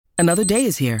Another day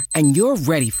is here, and you're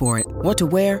ready for it. What to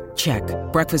wear? Check.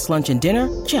 Breakfast, lunch, and dinner?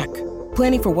 Check.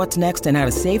 Planning for what's next and how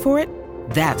to save for it?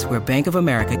 That's where Bank of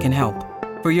America can help.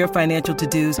 For your financial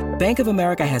to-dos, Bank of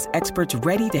America has experts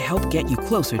ready to help get you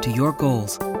closer to your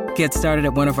goals. Get started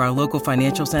at one of our local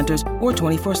financial centers or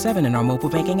 24/7 in our mobile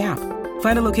banking app.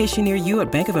 Find a location near you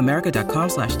at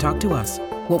bankofamerica.com/talktous.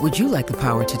 What would you like the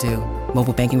power to do?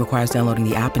 Mobile banking requires downloading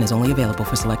the app and is only available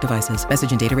for select devices.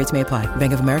 Message and data rates may apply.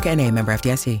 Bank of America N.A., member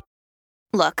FDIC.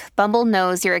 Look, Bumble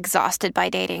knows you're exhausted by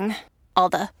dating. All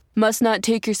the must not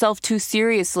take yourself too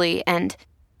seriously and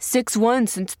 6'1"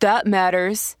 since that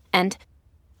matters. And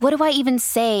what do I even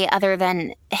say other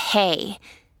than, hey?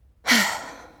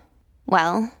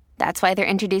 Well, that's why they're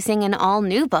introducing an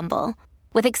all-new Bumble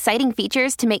with exciting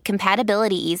features to make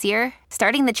compatibility easier,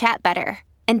 starting the chat better,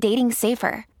 and dating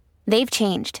safer. They've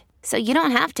changed, so you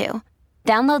don't have to.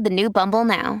 Download the new Bumble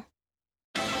now.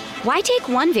 Why take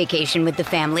one vacation with the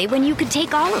family when you could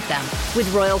take all of them?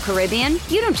 With Royal Caribbean,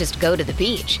 you don't just go to the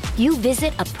beach. You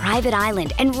visit a private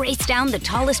island and race down the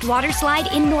tallest water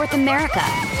slide in North America.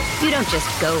 You don't just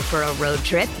go for a road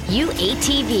trip. You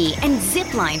ATV and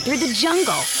zip line through the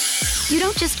jungle. You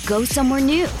don't just go somewhere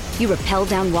new. You rappel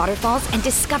down waterfalls and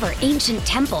discover ancient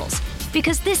temples.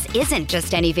 Because this isn't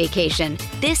just any vacation.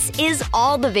 This is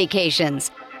all the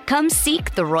vacations. Come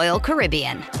seek the Royal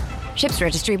Caribbean. Ships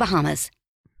Registry, Bahamas.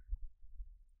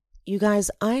 You guys,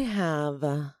 I have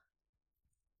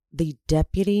the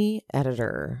deputy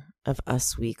editor of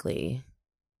Us Weekly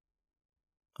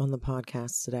on the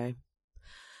podcast today.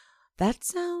 That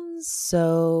sounds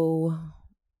so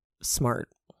smart,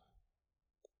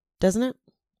 doesn't it?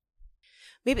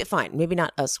 Maybe, fine, maybe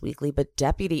not Us Weekly, but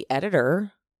deputy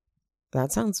editor.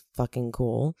 That sounds fucking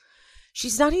cool.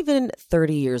 She's not even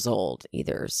 30 years old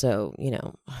either, so, you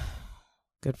know,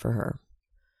 good for her.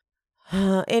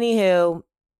 Anywho,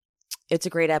 it's a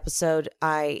great episode.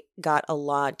 I got a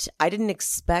lot. I didn't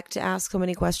expect to ask so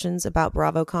many questions about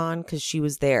BravoCon because she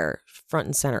was there, front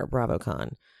and center,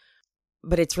 BravoCon.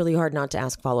 But it's really hard not to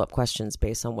ask follow-up questions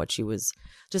based on what she was,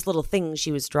 just little things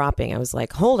she was dropping. I was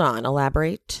like, hold on,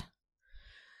 elaborate.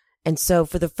 And so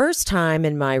for the first time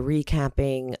in my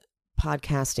recapping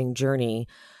podcasting journey,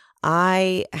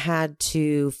 I had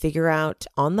to figure out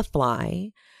on the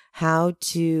fly how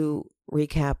to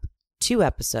recap 2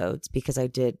 episodes because I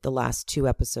did the last 2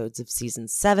 episodes of season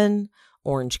 7,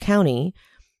 Orange County,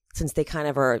 since they kind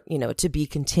of are, you know, to be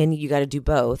continued. You got to do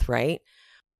both, right?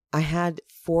 I had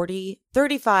 40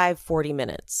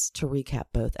 minutes to recap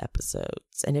both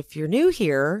episodes. And if you're new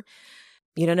here,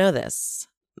 you don't know this,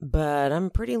 but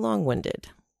I'm pretty long-winded.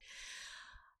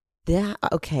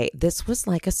 Okay, this was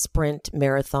like a sprint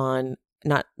marathon,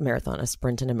 not marathon, a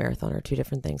sprint and a marathon are 2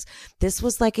 different things. This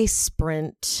was like a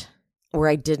sprint where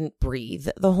I didn't breathe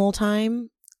the whole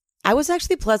time. I was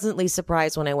actually pleasantly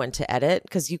surprised when I went to edit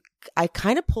because I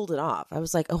kind of pulled it off. I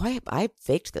was like, oh, I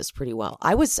faked this pretty well.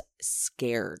 I was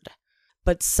scared,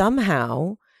 but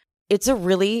somehow it's a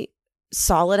really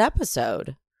solid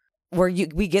episode where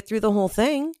we get through the whole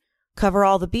thing, cover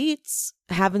all the beats,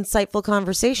 have insightful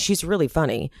conversation. She's really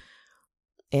funny.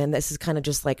 And this is kind of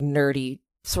just like nerdy,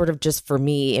 sort of just for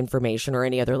me information or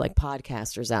any other like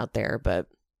podcasters out there. But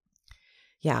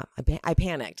yeah, I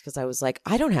panicked because I was like,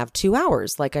 I don't have 2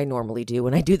 hours like I normally do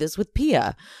when I do this with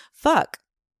Pia. Fuck.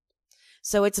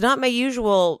 So it's not my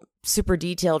usual super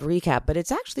detailed recap, but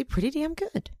it's actually pretty damn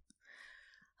good.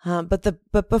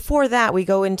 But before that, we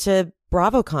go into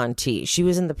BravoCon tea. She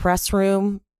was in the press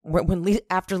room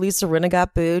after Lisa Rinna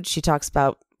got booed. She talks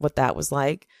about what that was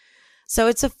like. So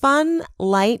it's a fun,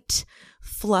 light,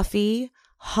 fluffy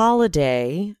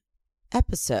holiday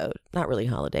episode. Not really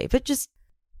holiday, but just,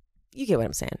 you get what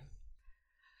I'm saying.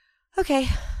 Okay.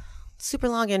 Super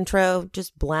long intro,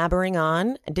 just blabbering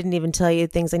on. I didn't even tell you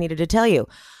things I needed to tell you.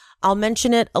 I'll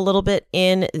mention it a little bit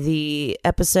in the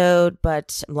episode,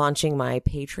 but I'm launching my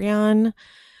Patreon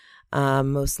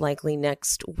most likely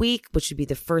next week, which would be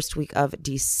the first week of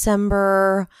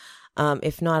December.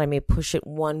 If not, I may push it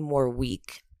one more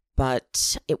week,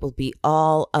 but it will be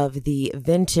all of the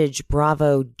vintage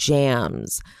Bravo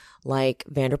jams like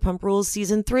Vanderpump Rules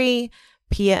Season 3.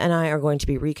 Pia and I are going to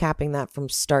be recapping that from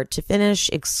start to finish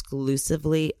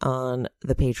exclusively on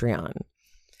the Patreon.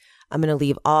 I'm going to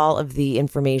leave all of the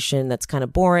information that's kind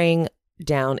of boring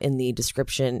down in the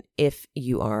description if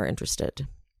you are interested.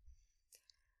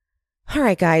 All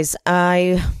right, guys,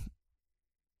 I'm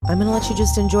going to let you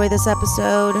just enjoy this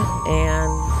episode,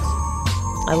 and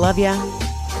I love ya.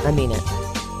 I mean it.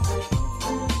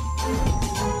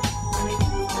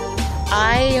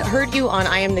 I heard you on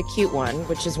I Am the Cute One,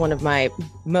 which is one of my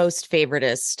most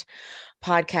favoritist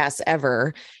podcasts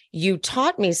ever. you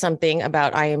taught me something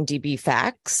about IMDb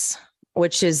facts,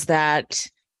 which is that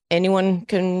anyone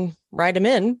can write them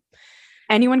in.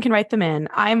 Anyone can write them in.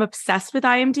 I'm obsessed with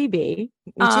IMDb.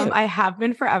 Me too. I have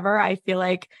been forever. I feel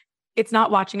like it's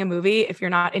not watching a movie if you're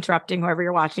not interrupting whoever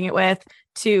you're watching it with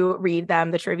to read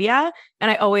them the trivia. And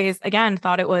I always, again,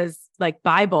 thought it was like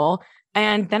Bible.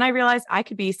 And then I realized I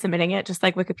could be submitting it just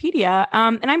like Wikipedia.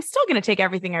 And I'm still going to take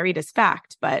everything I read as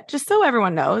fact, but just so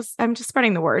everyone knows, I'm just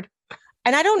spreading the word.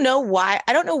 And I don't know why.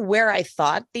 I don't know where I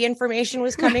thought the information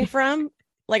was coming from.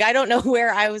 Like, I don't know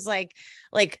where I was like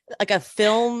a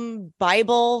film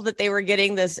Bible that they were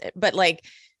getting this, but like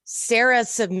Sarah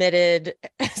submitted,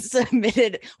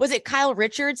 was it Kyle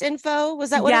Richards info? Was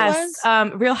that what it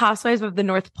was? Real Housewives of the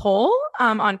North Pole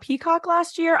on Peacock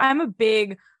last year. I'm a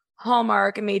big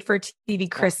Hallmark made for TV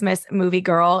Christmas movie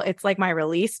girl. It's like my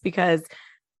release because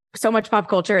so much pop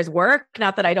culture is work.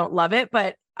 Not that I don't love it,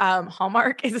 but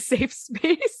Hallmark is a safe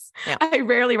space. Yeah. I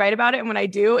rarely write about it. And when I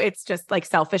do, it's just like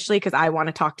selfishly because I want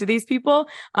to talk to these people.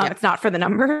 It's not for the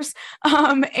numbers.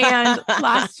 And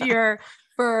last year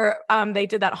for they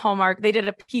did that Hallmark, they did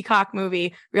a Peacock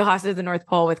movie, Real Houses of the North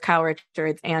Pole with Kyle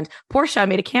Richards, and Portia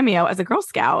made a cameo as a Girl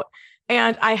Scout.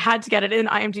 And I had to get it in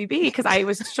IMDb because I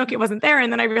was shook it wasn't there.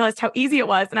 And then I realized how easy it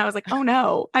was. And I was like, oh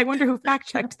no, I wonder who fact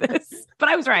checked this. But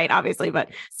I was right, obviously. But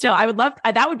still, I would love,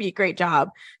 that would be a great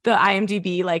job. The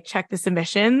IMDb, like check the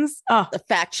submissions. Oh, the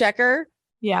fact checker.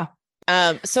 Yeah.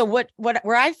 So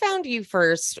where I found you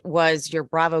first was your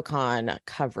BravoCon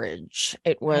coverage.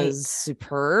 It was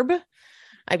superb.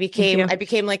 I became your publicist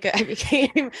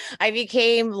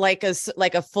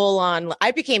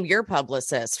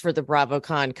for the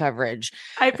BravoCon coverage.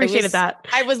 I appreciated that.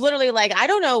 I was literally like, I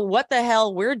don't know what the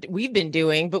hell we've been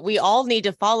doing, but we all need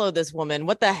to follow this woman.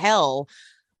 What the hell?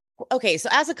 Okay, so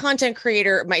as a content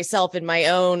creator myself in my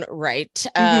own right,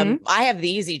 I have the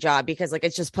easy job because like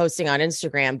it's just posting on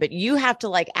Instagram, but you have to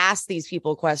like ask these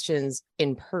people questions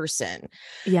in person.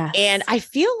 Yeah. And I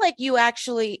feel like you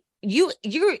actually do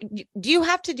you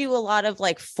have to do a lot of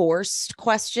like forced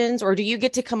questions, or do you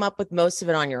get to come up with most of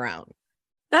it on your own?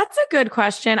 That's a good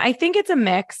question. I think it's a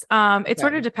mix. It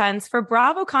sort of depends. For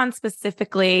BravoCon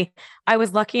specifically, I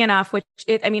was lucky enough,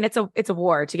 it's a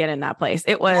war to get in that place.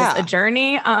 It was a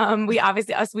journey. We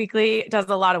obviously, Us Weekly does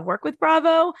a lot of work with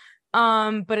Bravo.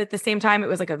 But at the same time, it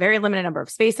was like a very limited number of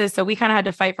spaces. So we kind of had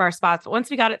to fight for our spots. But once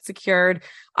we got it secured,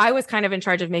 I was kind of in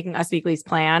charge of making Us Weekly's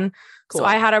plan. Cool. So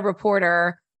I had a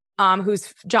reporter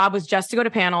whose job was just to go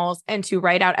to panels and to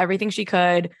write out everything she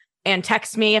could and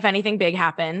text me if anything big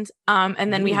happened.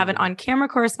 And then we have an on-camera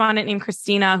correspondent named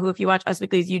Christina, who if you watch Us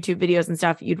Weekly's YouTube videos and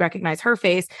stuff, you'd recognize her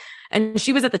face. And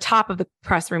she was at the top of the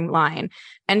press room line.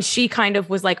 And she kind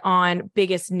of was like on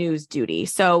biggest news duty.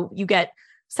 So you get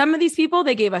some of these people,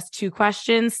 they gave us 2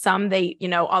 questions. Some they,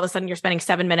 all of a sudden you're spending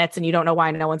 7 minutes and you don't know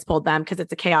why no one's pulled them because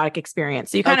it's a chaotic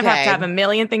experience. So you kind of have to have a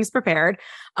million things prepared.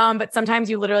 But sometimes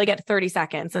you literally get 30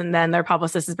 seconds and then their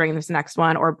publicist is bringing this next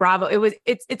one, or Bravo.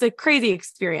 It's a crazy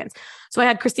experience. So I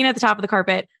had Christina at the top of the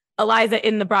carpet, Eliza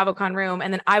in the BravoCon room,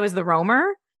 and then I was the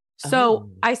roamer. So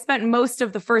I spent most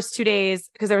of the first 2 days,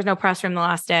 because there was no press room the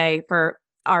last day for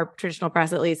our traditional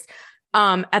press, at least,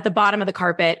 at the bottom of the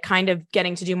carpet, kind of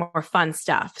getting to do more fun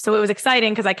stuff. So it was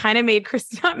exciting because I kind of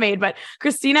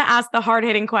Christina asked the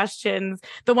hard-hitting questions,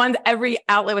 the ones every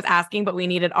outlet was asking, but we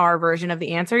needed our version of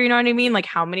the answer. You know what I mean? Like,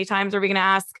 how many times are we going to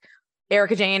ask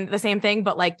Erica Jane the same thing?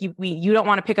 But like, you don't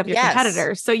want to pick up your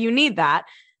competitors. So you need that.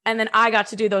 And then I got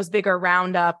to do those bigger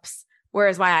roundups,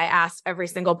 whereas why I asked every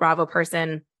single Bravo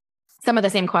person some of the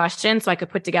same questions. So I could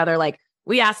put together like,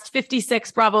 we asked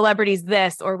 56 Bravo celebrities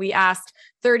this, or we asked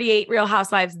 38 Real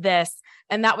Housewives this.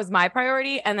 And that was my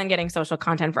priority. And then getting social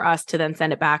content for us to then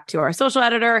send it back to our social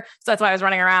editor. So that's why I was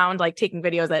running around, like taking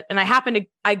videos and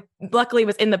I luckily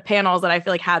was in the panels that I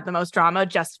feel like had the most drama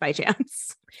just by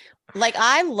chance. Like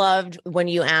I loved when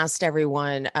you asked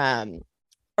everyone,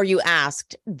 or you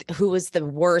asked who was the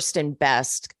worst and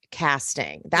best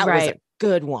casting. That was a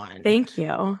good one. Thank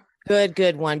you.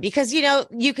 Good one. Because,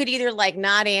 you could either like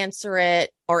not answer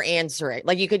it or answer it.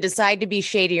 Like you could decide to be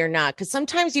shady or not. Because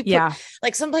sometimes you put,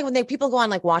 like sometimes when people go on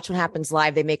like Watch What Happens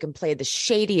Live, they make them play the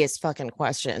shadiest fucking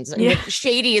questions and the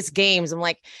shadiest games. I'm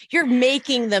like, you're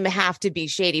making them have to be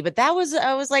shady. But I was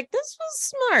like, this was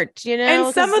smart,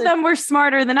 And some of them were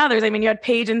smarter than others. I mean, you had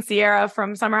Paige and Sierra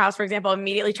from Summer House, for example,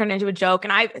 immediately turned into a joke.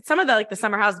 And some of the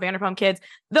Summer House Vanderpump kids,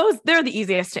 they're the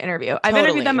easiest to interview. I've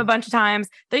interviewed them a bunch of times.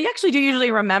 They actually do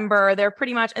usually remember. They're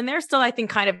pretty much, and they're still, I think,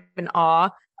 kind of in awe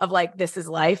of like, this is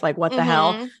life, like what the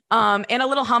hell, and a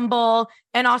little humble,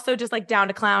 and also just like down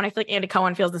to clown. I feel like Andy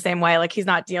Cohen feels the same way. Like he's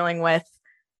not dealing with,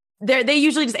 they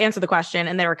usually just answer the question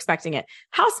and they're expecting it.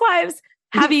 Housewives,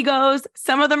 have egos.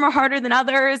 Some of them are harder than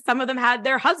others. Some of them had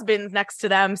their husbands next to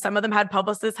them. Some of them had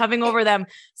publicists hovering over them.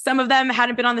 Some of them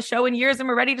hadn't been on the show in years and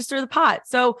were ready to stir the pot.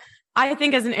 So I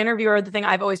think as an interviewer, the thing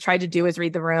I've always tried to do is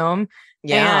read the room.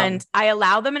 Yeah. And I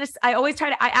allow them. And I always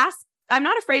try to, I'm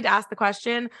not afraid to ask the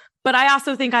question, but I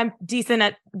also think I'm decent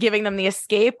at giving them the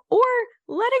escape or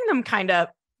letting them kind of,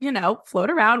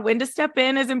 float around. When to step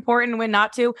in is important, when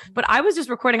not to. But I was just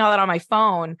recording all that on my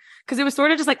phone because it was sort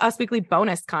of just like Us Weekly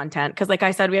bonus content. Because like I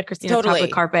said, we had Christina's Top of the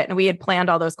Carpet and we had planned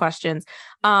all those questions.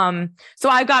 So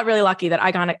I got really lucky that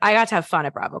I got to have fun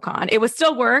at BravoCon. It was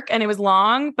still work and it was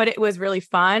long, but it was really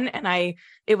fun. And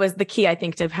it was the key, I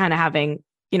think, to kind of having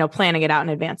planning it out in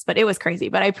advance, but it was crazy.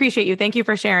 But I appreciate you. Thank you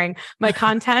for sharing my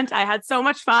content. I had so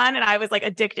much fun and I was like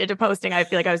addicted to posting. I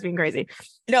feel like I was being crazy.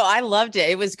 No, I loved it.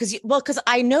 It was because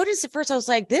I noticed at first, I was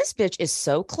like, this bitch is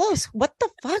so close. What the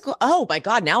fuck? Oh my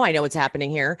God. Now I know what's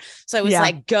happening here. So I was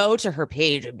like, go to her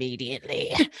page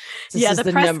immediately. This is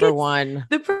the number one.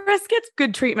 The press gets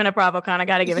good treatment at BravoCon. I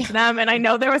got to give it to them. And I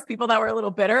know there was people that were a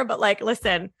little bitter, but like,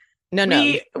 listen, No,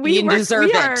 we deserve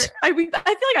it. I feel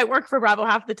like I work for Bravo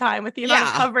half the time with the amount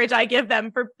of coverage I give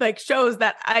them for like shows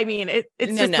that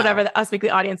it's just whatever the Us Weekly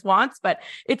audience wants, but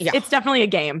it's definitely a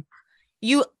game.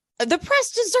 The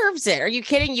press deserves it. Are you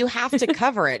kidding? You have to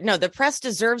cover it. No, the press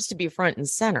deserves to be front and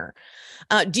center.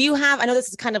 Do you have, I know this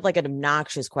is kind of like an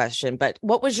obnoxious question, but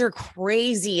what was your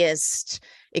craziest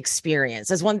experience?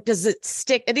 Does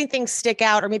anything stick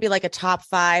out, or maybe like a top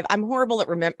 5? I'm horrible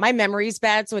at my memory's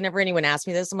bad. So whenever anyone asks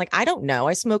me this, I'm like, I don't know.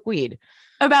 I smoke weed.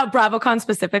 About BravoCon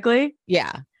specifically?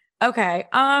 Yeah. Okay.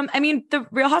 The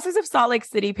Real Housewives of Salt Lake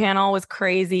City panel was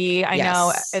crazy. I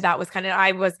know that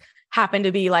was happened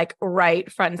to be like right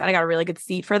front and I got a really good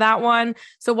seat for that one.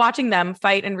 So watching them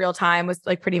fight in real time was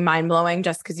like pretty mind blowing,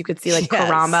 just because you could see like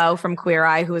Karamo from Queer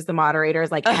Eye, who was the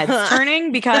moderator's like heads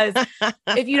turning, because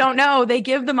if you don't know, they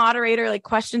give the moderator like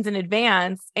questions in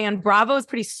advance, and Bravo is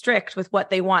pretty strict with what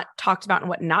they want talked about and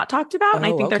what not talked about. And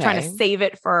I think they're trying to save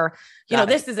it for,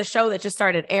 this is a show that just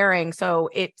started airing. So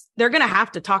they're going to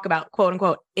have to talk about quote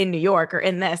unquote in New York or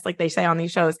in this, like they say on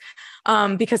these shows,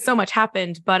 because so much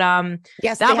happened. But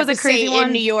that was a crazy one.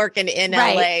 In New York and in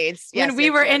LA. When we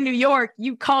were in New York,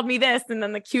 you called me this, and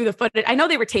then the footage. I know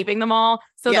they were taping them all,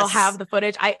 so they'll have the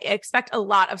footage. I expect a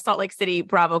lot of Salt Lake City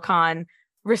BravoCon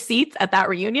receipts at that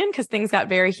reunion because things got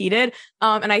very heated.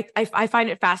 And I find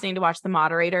it fascinating to watch the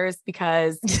moderators,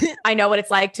 because I know what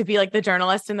it's like to be like the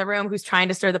journalist in the room who's trying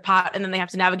to stir the pot, and then they have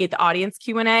to navigate the audience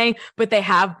Q&A, but they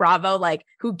have Bravo like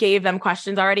who gave them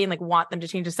questions already and like want them to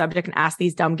change the subject and ask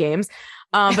these dumb games.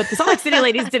 But the Salt Lake City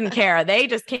ladies didn't care. They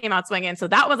just came out swinging. So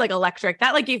that was like electric.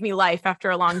 That like gave me life after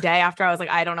a long day, after I was like,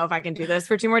 I don't know if I can do this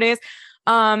for 2 more days.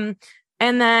 And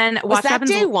then was that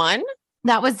day one?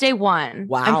 That was day one.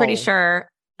 Wow. I'm pretty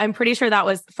sure that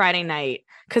was Friday night,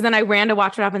 because then I ran to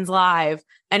Watch What Happens Live,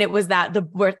 and it was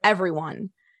with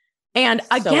everyone. And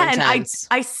again,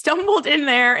 I stumbled in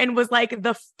there and was like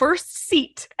the first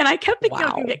seat, and I kept thinking I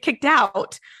was going to get kicked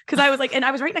out, because I was like, and I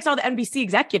was right next to all the NBC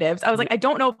executives. I was like, I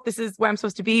don't know if this is where I'm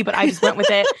supposed to be, but I just went with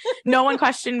it. No one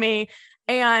questioned me.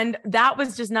 And that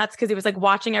was just nuts, because it was like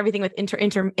watching everything with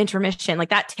intermission, like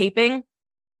that taping.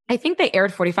 I think they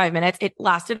aired 45 minutes. It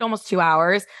lasted almost 2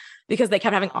 hours, because they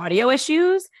kept having audio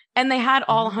issues, and they had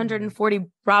all 140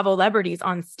 Bravo celebrities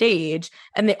on stage,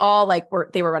 and they all were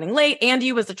running late.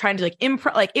 Andy was trying to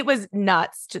improv, like it was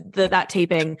nuts that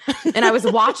taping. And I was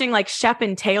watching like Shep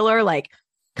and Taylor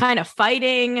kind of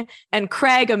fighting, and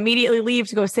Craig immediately leave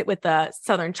to go sit with the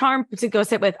Southern Charm, to go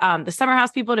sit with the Summer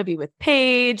House people, to be with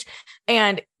Paige,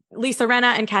 and Lisa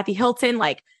Rinna and Kathy Hilton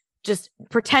just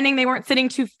pretending they weren't sitting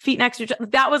 2 feet next to each other.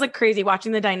 That was crazy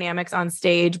watching the dynamics on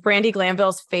stage. Brandy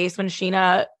Glanville's face when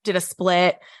Sheena did a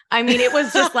split. I mean, it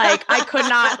was just I could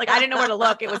not, I didn't know where to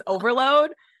look. It was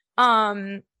overload.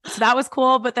 So that was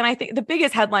cool. But then I think the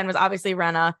biggest headline was obviously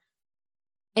Rinna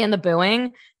and the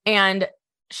booing. And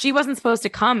she wasn't supposed to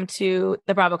come to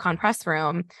the BravoCon press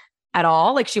room at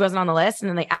all. She wasn't on the list. And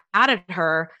then they added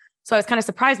her. So I was kind of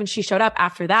surprised when she showed up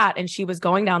after that, and she was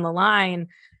going down the line.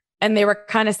 And they were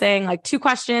kind of saying 2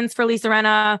 questions for Lisa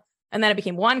Rinna. And then it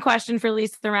became 1 question for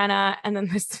Lisa Rinna. And then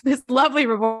this lovely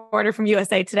reporter from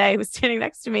USA Today, who was standing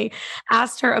next to me,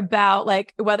 asked her about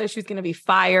whether she was going to be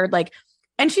fired.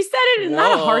 And she said it in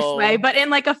not a harsh way, but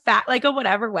in a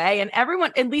whatever way.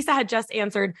 And Lisa had just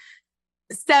answered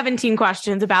 17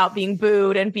 questions about being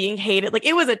booed and being hated.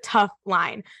 It was a tough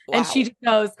line. Wow. And she just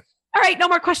goes, all right, no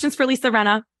more questions for Lisa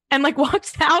Rinna. And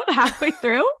walks out halfway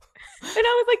through. And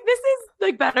I was like, this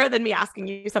is better than me asking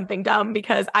you something dumb,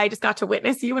 because I just got to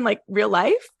witness you in real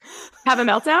life have a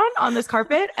meltdown on this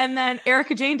carpet. And then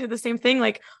Erica Jane did the same thing.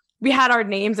 we had our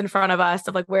names in front of us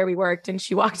of like where we worked. And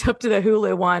she walked up to the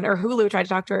Hulu one, or Hulu tried to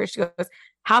talk to her. She goes,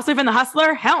 Housewife and the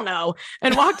Hustler? Hell no.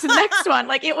 And walked to the next one.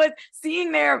 Like it was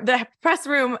seeing the press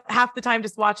room half the time,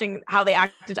 just watching how they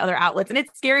acted to other outlets. And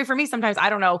it's scary for me sometimes. I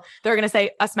don't know. They're going to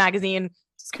say Us Magazine,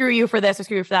 screw you for this or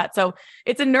screw you for that. So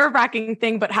it's a nerve-wracking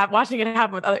thing, but watching it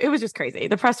happen with it was just crazy.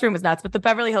 The press room was nuts, but the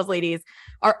Beverly Hills ladies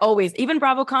are always, even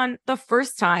BravoCon, the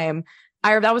first time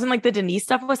that was when like the Denise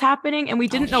stuff was happening and we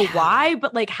didn't know why,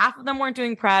 but like half of them weren't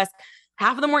doing press.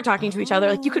 Half of them weren't talking to each other.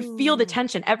 Like you could feel the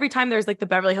tension every time there's like the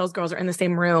Beverly Hills girls are in the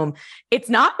same room. It's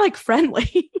not like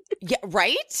friendly. Yeah.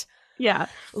 Right. Yeah.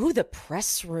 Ooh, the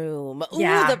press room. Ooh,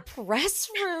 Yeah. the press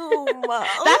room.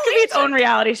 That could be its own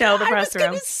reality show, the press room.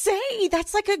 I was going to say,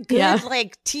 that's like a good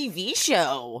like TV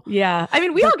show. Yeah. I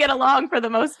mean, we all get along for the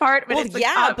most part. But it's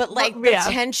like, but like the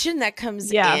tension that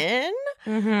comes in.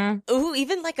 Mm-hmm. Ooh,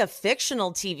 even like a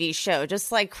fictional TV show,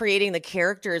 just like creating the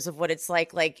characters of what it's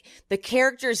like the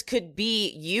characters could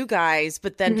be you guys,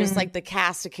 but then just like the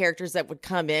cast of characters that would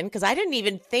come in. Cause I didn't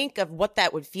even think of what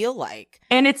that would feel like.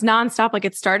 And it's nonstop. Like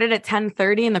it started at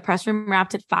 10:30 and the press room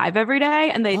wrapped at 5 every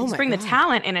day. And they just bring the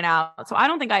talent in and out. So I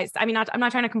don't think I'm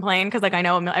not trying to complain. Cause like I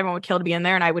know everyone would kill to be in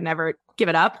there and I would never give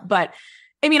it up. But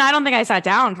I mean, I don't think I sat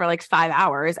down for like 5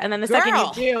 hours. And then the second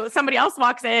you do, somebody else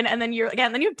walks in and then you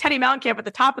have Teddy Mellencamp at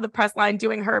the top of the press line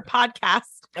doing her podcast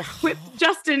with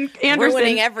Justin Anderson.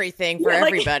 Ruining everything for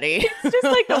everybody. It's just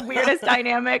like the weirdest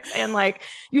dynamics. And like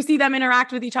you see them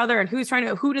interact with each other and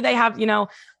who do they have,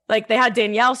 like they had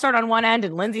Danielle start on one end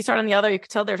and Lindsay start on the other. You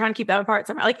could tell they're trying to keep them apart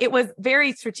somehow. Like it was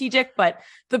very strategic, but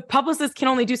the publicists can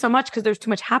only do so much because there's too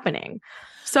much happening.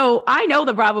 So I know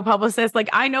the Bravo publicists, like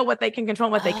I know what they can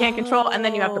control, what they can't control. And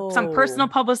then you have some personal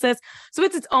publicists. So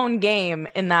it's its own game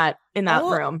in that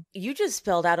room. You just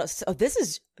spelled out. This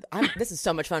is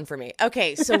so much fun for me.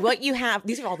 Okay. So what you have,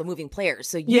 these are all the moving players.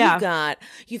 So you've got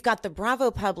the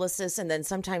Bravo publicists and then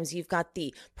sometimes you've got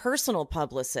the personal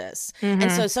publicists. Mm-hmm.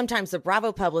 And so sometimes the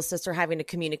Bravo publicists are having to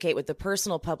communicate with the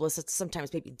personal publicists.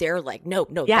 Sometimes maybe they're like, no,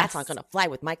 that's not going to fly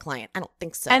with my client. I don't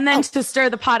think so. And then to stir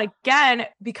the pot again,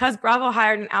 because Bravo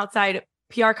hired an outside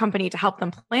PR company to help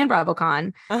them plan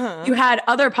BravoCon. You had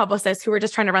other publicists who were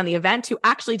just trying to run the event who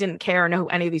actually didn't care or know who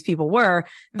any of these people were.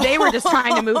 They were just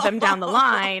trying to move them down the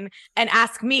line and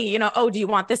ask me, do you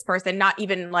want this person? Not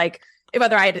even like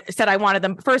whether I had said I wanted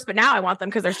them first, but now I want them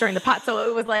because they're stirring the pot. So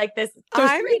it was like this.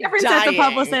 There's 3 different sets of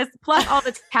publicists, plus all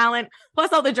the talent,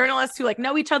 plus all the journalists who like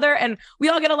know each other, and we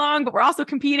all get along, but we're also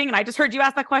competing. And I just heard you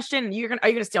ask that question, and are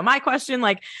you gonna steal my question?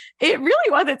 Like it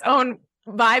really was its own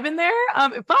vibe in there.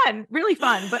 Fun, really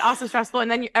fun, but also stressful. And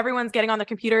then everyone's getting on their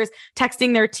computers,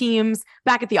 texting their teams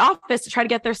back at the office to try to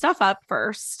get their stuff up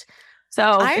first.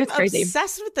 So it's crazy. I'm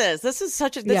obsessed with this. This is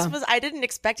I didn't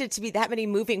expect it to be that many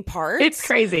moving parts. It's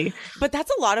crazy. But that's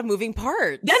a lot of moving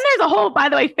parts. Then there's a whole, by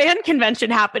the way, fan convention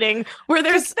happening where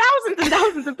there's thousands and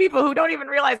thousands of people who don't even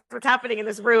realize what's happening in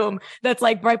this room that's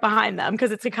like right behind them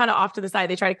because it's kind of off to the side.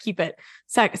 They try to keep it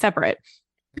separate.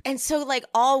 And so like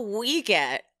all we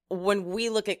get when we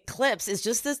look at clips is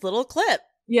just this little clip.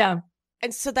 Yeah.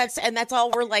 And so that's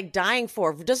all we're like dying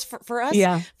for, just for us,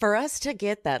 for us to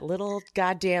get that little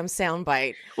goddamn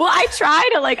soundbite. Well, I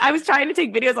was trying to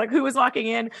take videos like who was walking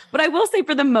in, but I will say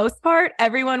for the most part,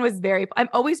 everyone was I'm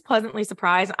always pleasantly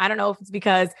surprised. I don't know if it's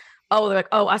because, they're like,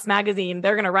 Us Magazine,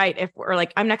 they're going to write if we're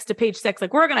like, I'm next to page 6.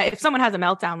 Like if someone has a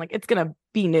meltdown, like it's going to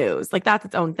be news. Like that's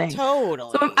its own thing.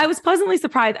 Totally. So I was pleasantly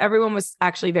surprised. Everyone was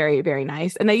actually very, very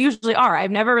nice. And they usually are. I've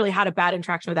never really had a bad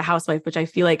interaction with a housewife, which I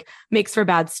feel like makes for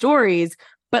bad stories.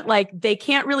 But like they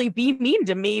can't really be mean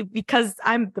to me because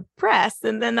I'm the press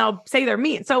and then they'll say they're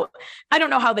mean. So I don't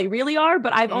know how they really are,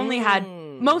 but I've only had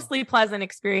mostly pleasant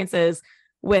experiences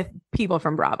with people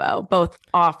from Bravo, both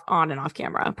on and off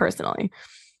camera personally.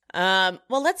 Well,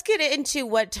 let's get into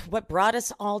what brought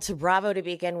us all to Bravo to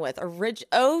begin with.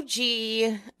 OG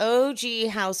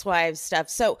Housewives stuff.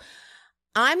 So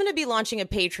I'm going to be launching a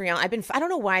Patreon. I don't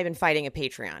know why I've been fighting a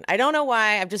Patreon. I don't know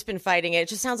why I've just been fighting it. It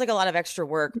just sounds like a lot of extra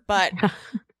work, but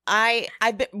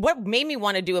what made me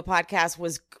want to do a podcast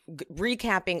was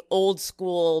recapping old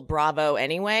school Bravo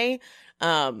anyway.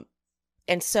 And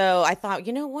so I thought,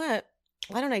 you know what?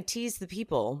 Why don't I tease the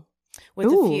people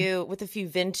with a few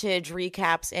vintage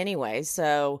recaps anyway.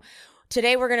 So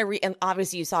today we're going to and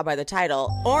obviously you saw by the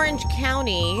title, Orange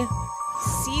County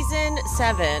season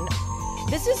 7.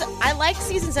 I like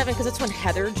season 7 because it's when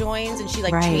Heather joins and she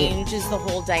changes the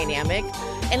whole dynamic.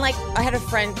 And like I had a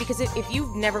friend, because if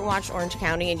you've never watched Orange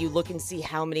County and you look and see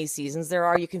how many seasons there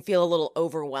are, you can feel a little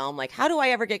overwhelmed. Like, how do I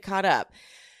ever get caught up?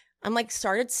 I'm like,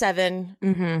 start at 7.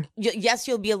 Mm-hmm. Yes,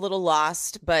 you'll be a little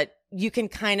lost, but you can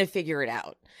kind of figure it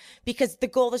out, because the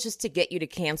goal is just to get you to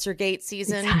Cancergate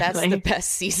season. Exactly. That's the best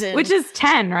season. Which is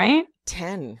 10, right?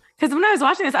 10. Because when I was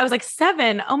watching this, I was like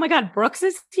 7. Oh my God, Brooks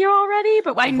is here already.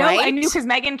 But I knew because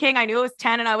Meghan King, I knew it was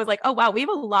 10. And I was like, oh wow, we have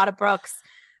a lot of Brooks.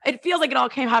 It feels like it all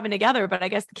came happening together, but I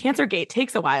guess the Cancergate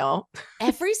takes a while.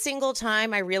 Every single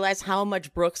time I realized how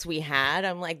much Brooks we had,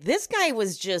 I'm like, this guy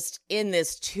was just in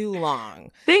this too long.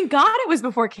 Thank God it was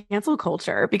before cancel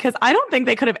culture, because I don't think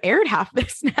they could have aired half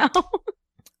this now.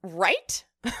 Right?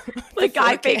 Like,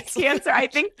 guy faked cancer. I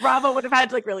think Bravo would have had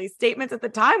to like release statements at the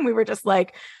time. We were just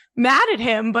like mad at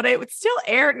him, but it was still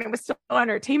aired and it was still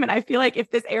entertainment. I feel like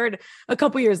if this aired a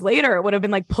couple years later, it would have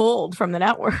been like pulled from the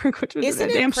network, which was Isn't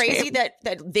a damn it crazy shame.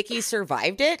 that Vicky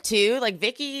survived it too? Like,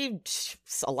 Vicky's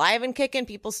alive and kicking.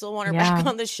 People still want her back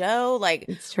on the show. Like,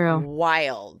 it's true.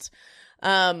 Wild.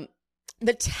 The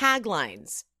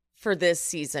taglines for this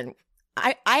season,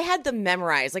 I had them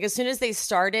memorized. Like, as soon as they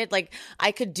started, like,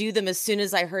 I could do them as soon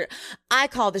as I heard.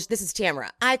 This is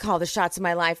Tamara. I call the shots of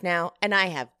my life now, and I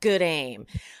have good aim.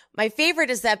 My favorite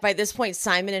is that by this point,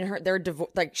 Simon and her, they're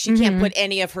like, she can't put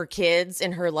any of her kids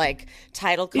in her like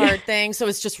title card thing. So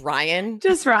it's just Ryan.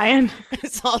 Just Ryan.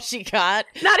 That's all she got.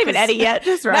 Not even Eddie yet.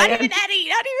 Just Ryan. Not even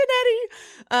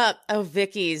Eddie.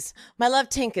 Vicky's. My love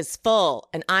tank is full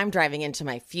and I'm driving into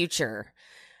my future.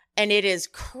 And it is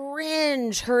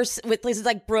cringe. Her with places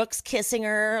like Brooks kissing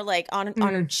her, like on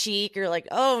her cheek. You're like,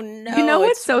 oh no. You know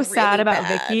what's so really sad about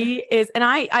bad. Vicky is, and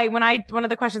one of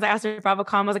the questions I asked her at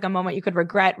BravoCon was like a moment you could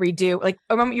regret, redo, like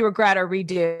a moment you regret or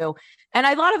redo. And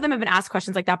a lot of them have been asked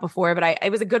questions like that before, but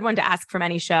it was a good one to ask from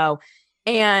any show.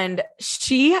 And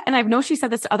I know she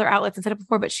said this to other outlets and said it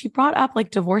before, but she brought up like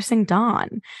divorcing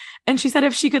Don. And she said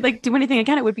if she could like do anything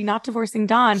again, it would be not divorcing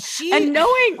Don. And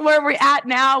knowing where we're at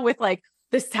now with like,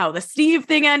 this is how the Steve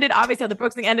thing ended, obviously how the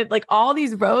Brooks thing ended, like all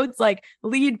these roads like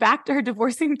lead back to her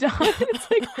divorcing Don.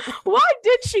 It's like, why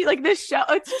did she like this show?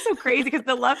 It's just so crazy because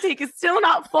the love take is still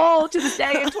not full to this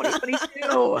day in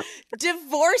 2022.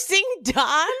 Divorcing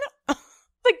Don?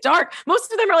 Like dark.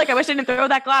 Most of them are like, I wish I didn't throw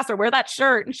that glass or wear that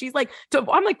shirt. And she's like,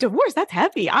 I'm like, divorce, that's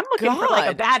heavy. I'm looking for like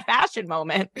a bad fashion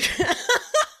moment.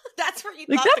 That's where you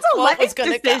like, thought that's the a life was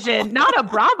gonna decision, go. not a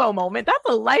Bravo moment. That's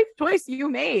a life choice you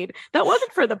made. That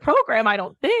wasn't for the program, I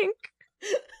don't think.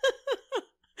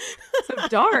 So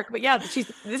dark, but yeah, this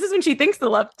is when she thinks the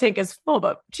love tank is full,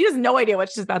 but she has no idea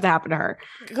what's just about to happen to her.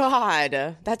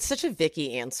 God, that's such a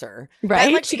Vicky answer,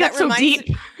 right? Like, she got so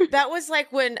deep. That was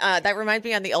like when that reminds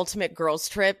me on the Ultimate Girls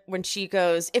Trip when she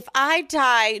goes, "If I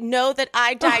die, know that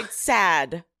I died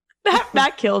sad."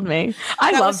 That killed me.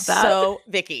 I love that. So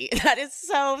Vicky. That is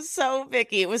so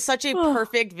Vicky. It was such a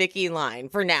perfect Vicky line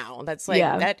for now. That's like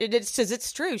that.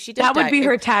 It's true. She did. That would be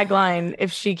her tagline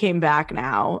if she came back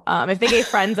now. If they gave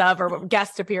Friends of or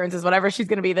guest appearances, whatever she's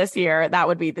going to be this year, that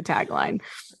would be the tagline.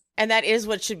 And that is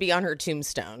what should be on her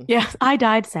tombstone. Yes, I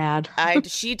died sad.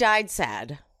 She died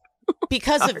sad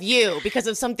because of you, because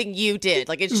of something you did.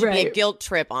 Like it should be a guilt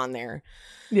trip on there.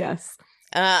 Yes.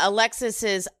 Alexis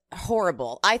is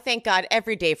horrible. I thank God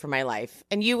every day for my life.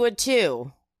 And you would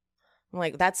too. I'm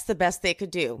like, that's the best they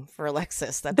could do for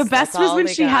Alexis. The best was when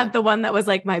she had the one that was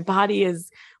like, my body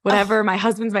is whatever. My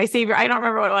husband's my savior. I don't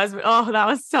remember what it was, but that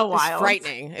was so wild. It was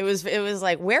frightening. It was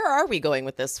like, where are we going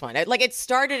with this one? Like it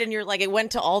started and you're like, it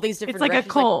went to all these different directions.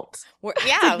 It's like a cult. Like,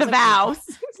 yeah. It's the vows.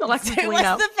 It was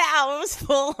the vows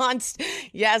full on.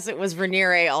 Yes, it was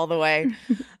Raniere all the way.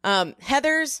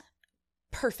 Heather's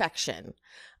perfection.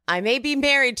 I may be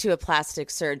married to a plastic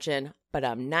surgeon, but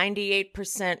I'm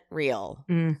 98% real.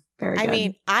 Very good. I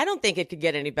mean, I don't think it could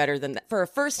get any better than that. For a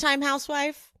first-time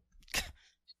housewife,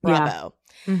 bravo.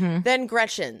 Yeah. Mm-hmm. Then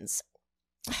Gretchen's.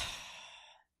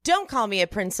 Don't call me a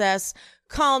princess.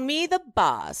 Call me the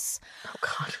boss. Oh,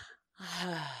 God.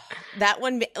 That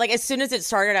one, like, as soon as it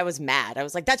started, I was mad. I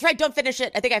was like, that's right. Don't finish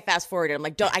it. I think I fast-forwarded. I'm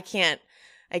like, I can't.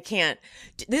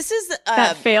 This is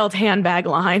that failed handbag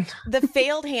line. The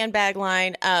failed handbag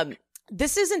line.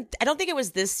 This isn't. I don't think it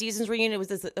was this season's reunion.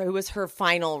 It was her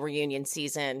final reunion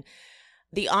season.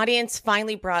 The audience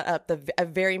finally brought up a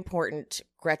very important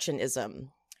Gretchenism.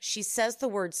 She says the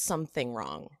word something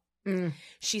wrong.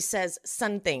 She says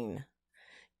something,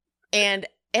 and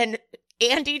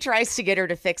Andy tries to get her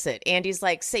to fix it. Andy's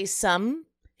like, say some.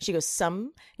 She goes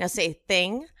some. Now say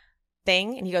thing.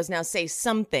 And he goes, now say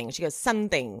something. She goes,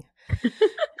 something.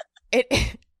 And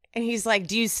he's like,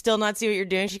 do you still not see what you're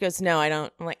doing? She goes, no, I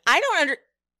don't. I'm like, I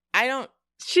don't.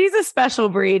 She's a special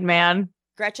breed, man.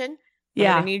 Gretchen?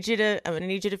 Yeah. I'm gonna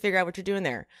need you to figure out what you're doing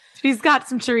there. She's got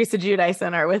some Teresa Giudice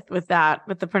in her with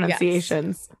the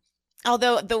pronunciations. Yes.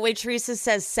 Although the way Teresa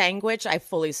says sandwich, I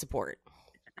fully support.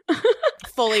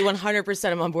 fully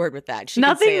 100% I'm on board with that.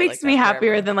 Nothing makes me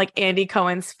happier than like Andy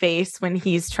Cohen's face when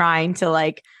he's trying to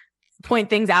like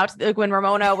point things out, like when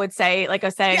Ramona would say like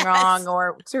a saying wrong,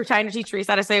 or trying to teach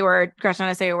Teresa how to say a word, Gretchen how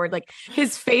to say a word, like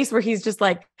his face where he's just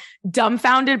like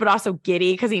dumbfounded but also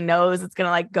giddy because he knows it's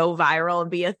gonna like go viral and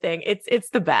be a thing. It's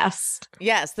the best.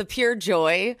 Yes, the pure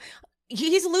joy.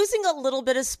 He's losing a little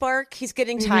bit of spark. He's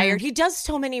getting tired. He does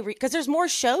so many because there's more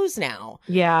shows now.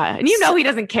 Yeah. And he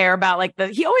doesn't care about like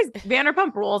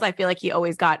Vanderpump Rules. I feel like he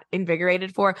always got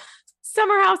invigorated for.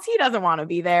 Summer House, he doesn't want to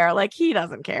be there. Like, he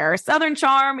doesn't care. Southern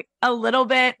Charm, a little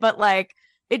bit, but like,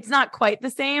 it's not quite the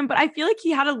same. But I feel like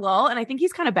he had a lull, and I think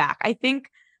he's kind of back. I think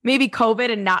maybe COVID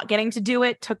and not getting to do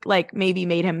it took like maybe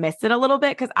made him miss it a little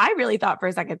bit, because I really thought for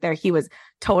a second there he was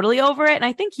totally over it. And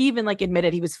I think he even like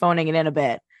admitted he was phoning it in a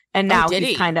bit. And now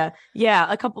he's kind of,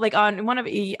 a couple like on one of,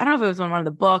 I don't know if it was on one of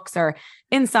the books or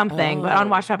in something, but on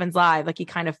Watch What Happens Live, like he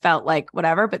kind of felt like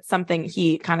whatever, but something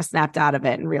he kind of snapped out of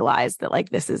it and realized that like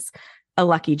this is a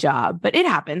lucky job. But it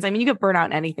happens. I mean, you get burnt out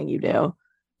in anything you do.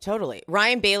 Totally.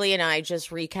 Ryan Bailey and I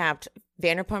just recapped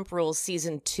Vanderpump Rules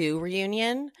season 2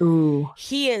 reunion. Ooh.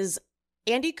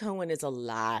 Andy Cohen is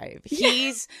alive.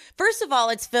 First of all,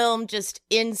 it's filmed just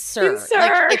in SUR.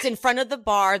 Like, it's in front of the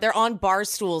bar. They're on bar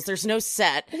stools. There's no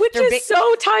set. Which is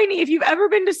so tiny. If you've ever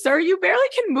been to SUR, you barely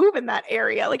can move in that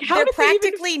area. Like, how they're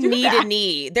practically knee to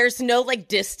knee. There's no like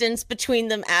distance between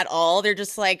them at all. They're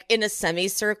just like in a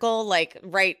semicircle, like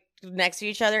right next to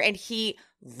each other. And he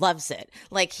loves it.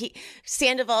 Like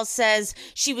Sandoval says,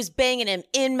 she was banging him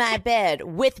in my bed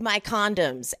with my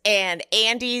condoms. And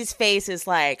Andy's face is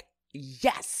like,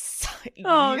 yes.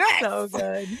 Oh, yes. So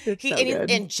good.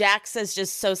 And Jack says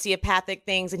just sociopathic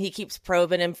things, and he keeps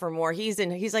probing him for more. He's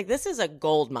like, this is a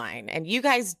gold mine, and you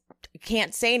guys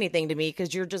can't say anything to me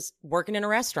because you're just working in a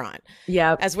restaurant.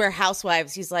 Yeah. As we're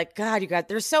housewives, he's like, God,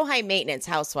 they're so high maintenance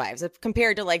housewives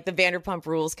compared to like the Vanderpump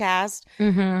Rules cast.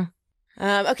 Mm-hmm.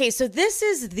 Okay, so this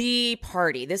is the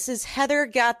party. This is Heather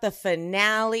got the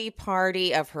finale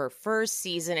party of her first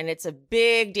season, and it's a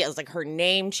big deal. It's like her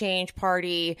name change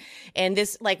party, and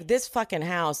this fucking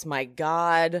house, my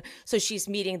God. So she's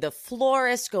meeting the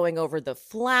florist, going over the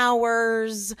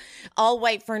flowers, all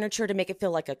white furniture to make it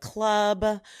feel like a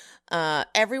club.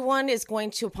 Everyone is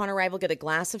going to, upon arrival, get a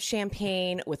glass of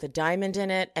champagne with a diamond in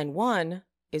it, and one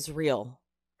is real.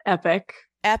 Epic.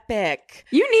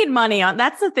 You need money on.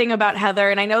 That's the thing about Heather.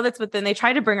 And I know that's what then they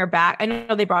tried to bring her back. I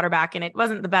know they brought her back and it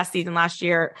wasn't the best season last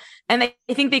year. And I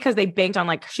think because they banked on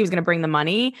like she was going to bring the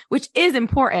money, which is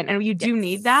important. And you do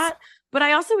need that. But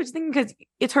I also was thinking because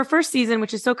it's her first season,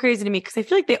 which is so crazy to me because I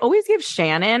feel like they always give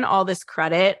Shannon all this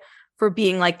credit for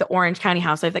being like the Orange County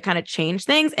housewife that kind of changed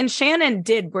things. And Shannon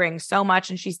did bring so much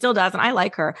and she still does. And I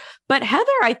like her. But Heather,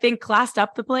 I think, classed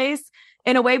up the place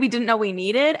in a way we didn't know we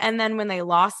needed. And then when they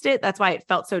lost it, that's why it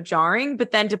felt so jarring. But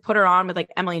then to put her on with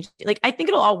like Emily, like I think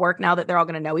it'll all work now that they're all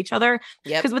going to know each other.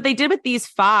 Because what they did with these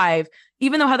 5,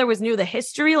 even though Heather was new, the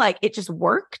history, like it just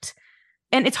worked.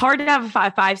 And it's hard to have a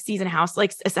 5 season house,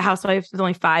 like it's a housewife with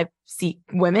only 5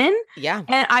 women. Yeah.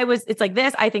 And it's like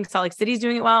this. I think Salt Lake City's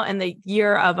doing it well. And the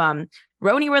year of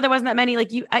Roni, where there wasn't that many, like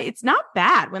it's not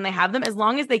bad when they have them as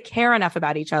long as they care enough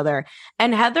about each other.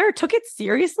 And Heather took it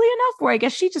seriously enough where I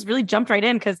guess she just really jumped right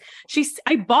in because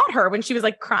I bought her when she was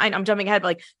like crying. I'm jumping ahead, but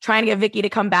like trying to get Vicky to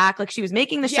come back. Like she was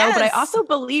making the show, but I also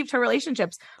believed her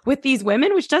relationships with these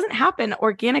women, which doesn't happen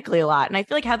organically a lot. And I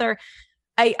feel like Heather,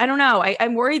 I don't know.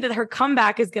 I'm worried that her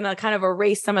comeback is going to kind of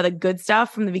erase some of the good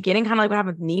stuff from the beginning, kind of like what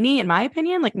happened with Nene, in my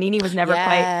opinion. Like Nene was never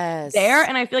quite there.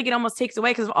 And I feel like it almost takes away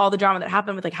because of all the drama that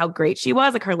happened with like how great she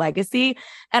was, like her legacy.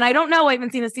 And I don't know, I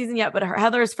haven't seen the season yet, but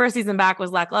Heather's first season back was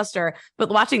lackluster. But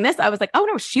watching this, I was like, oh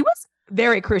no, she was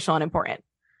very crucial and important.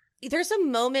 There's a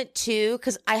moment too,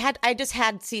 because I just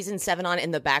had season 7 on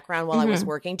in the background while I was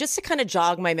working, just to kind of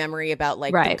jog my memory about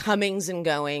like the comings and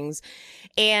goings.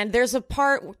 And there's a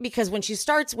part because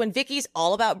when Vicky's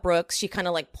all about Brooks, she kind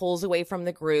of like pulls away from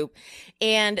the group.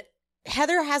 And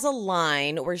Heather has a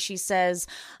line where she says,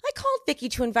 I called Vicky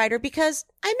to invite her because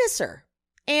I miss her.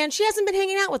 And she hasn't been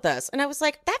hanging out with us. And I was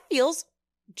like, that feels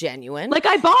genuine. Like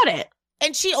I bought it.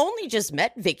 And she only just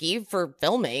met Vicky for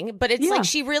filming, but it's like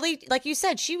she really, like you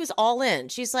said, she was all in.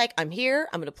 She's like, I'm here.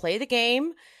 I'm going to play the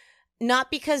game. Not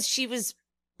because she was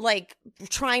like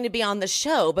trying to be on the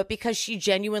show, but because she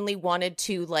genuinely wanted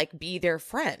to like be their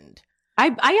friend.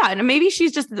 And maybe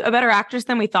she's just a better actress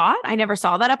than we thought. I never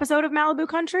saw that episode of Malibu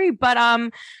Country, but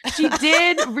she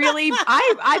did really.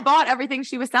 I bought everything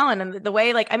she was selling, and the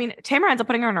way, like, I mean, Tamara ends up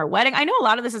putting her in her wedding. I know a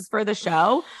lot of this is for the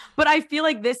show, but I feel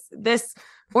like this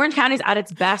Orange County is at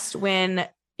its best when,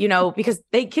 because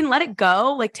they can let it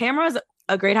go. Like Tamara's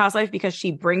a great housewife because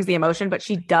she brings the emotion, but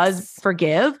she does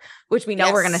forgive, which we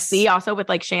know we're going to see also with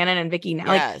like Shannon and Vicky now.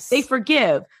 Like they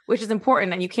forgive, which is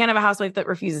important. And you can't have a housewife that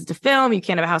refuses to film. You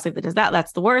can't have a housewife that does that.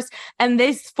 That's the worst. And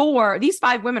these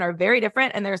 5 women are very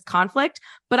different and there's conflict,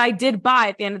 but I did buy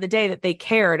at the end of the day that they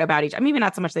cared about each. I mean, maybe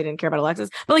not so much they didn't care about Alexis,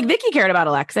 but like Vicky cared about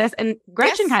Alexis and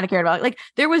Gretchen kind of cared about it. Like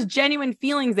there was genuine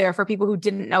feelings there for people who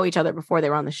didn't know each other before they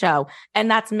were on the show.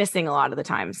 And that's missing a lot of the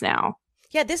times now.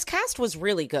 Yeah, this cast was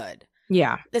really good.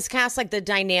 Yeah. This cast, like the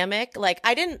dynamic, like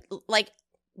I didn't like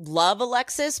love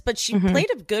Alexis, but she played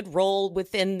a good role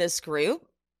within this group.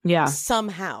 Yeah.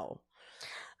 Somehow.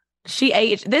 She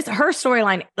aged her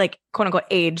storyline, like quote unquote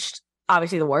aged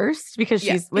obviously the worst because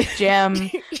she's with Jim,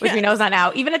 which we know is not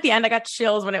now. Even at the end, I got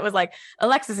chills when it was like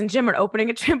Alexis and Jim are opening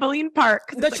a trampoline park.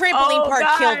 The trampoline park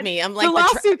killed me. I'm like, the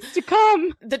lawsuits to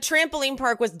come. The trampoline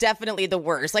park was definitely the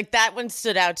worst. Like that one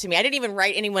stood out to me. I didn't even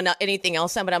write anything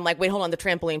else down, but I'm like, wait, hold on. The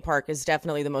trampoline park is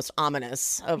definitely the most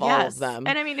ominous of all of them.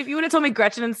 And I mean, if you would have told me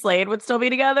Gretchen and Slade would still be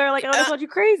together, like I would have told you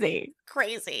crazy.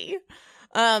 Crazy.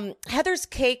 Heather's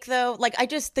cake though, like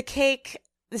the cake,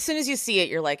 as soon as you see it,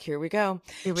 you're like, here we go.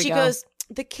 She goes,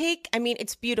 the cake, I mean,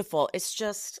 it's beautiful. It's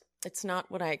just, it's not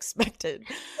what I expected.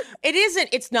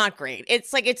 It's not great.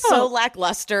 It's like, it's so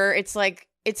lackluster. It's like,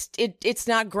 it's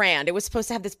not grand. It was supposed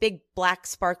to have this big black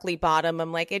sparkly bottom.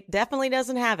 I'm like, it definitely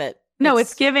doesn't have it. No,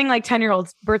 it's giving like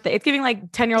 10-year-old's birthday. It's giving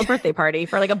like 10-year-old birthday party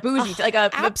for like a bougie, like a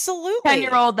absolutely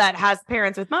 10-year-old that has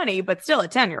parents with money, but still a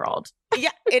 10-year-old. Yeah,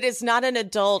 it is not an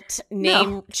adult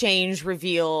name change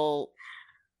reveal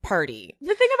party.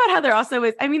 The thing about Heather also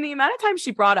is, I mean, the amount of time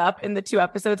she brought up in the 2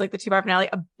 episodes, like the 2-part finale,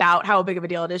 about how big of a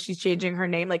deal it is. She's changing her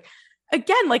name. Like,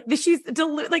 again, like this is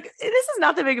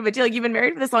not that big of a deal. Like you've been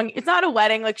married for this long. It's not a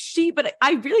wedding. Like but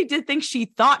I really did think she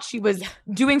thought she was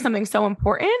doing something so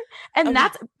important. And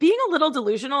that's being a little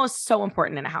delusional is so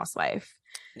important in a housewife.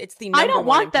 It's the I don't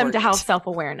want them to have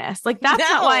self-awareness. Like that's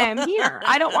not why I'm here.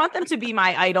 I don't want them to be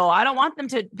my idol. I don't want them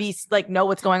to be like know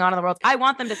what's going on in the world. I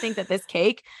want them to think that this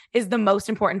cake is the most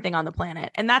important thing on the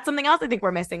planet. And that's something else I think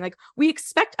we're missing. Like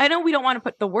I know we don't want to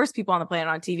put the worst people on the planet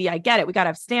on TV. I get it. We got to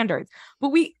have standards. But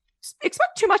we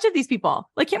expect too much of these people.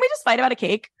 Like, can't we just fight about a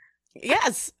cake?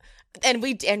 Yes. And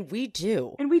we do.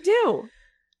 And we do.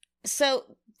 So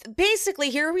basically,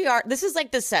 here we are. This is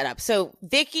like the setup. So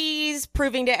Vicky's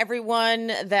proving to everyone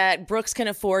that Brooks can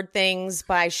afford things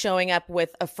by showing up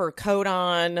with a fur coat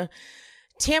on.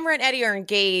 Tamara and Eddie are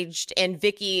engaged, and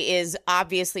Vicky is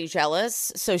obviously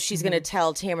jealous. So she's going to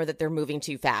tell Tamara that they're moving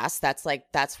too fast. That's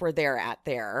where they're at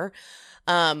there.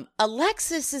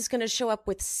 Alexis is going to show up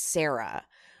with Sarah.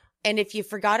 And if you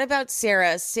forgot about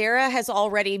Sarah has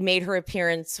already made her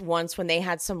appearance once when they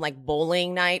had some like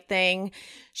bowling night thing.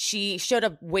 She showed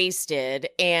up wasted,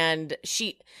 and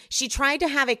she tried to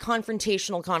have a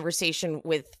confrontational conversation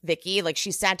with Vicky. Like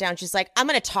she sat down, she's like, I'm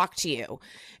going to talk to you.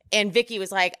 And Vicky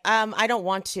was like, I don't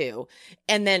want to.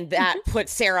 And then that put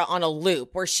Sarah on a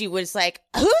loop where she was like,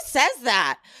 who says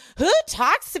that? Who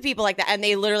talks to people like that? And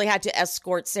they literally had to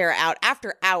escort Sarah out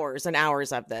after hours and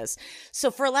hours of this.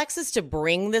 So for Alexis to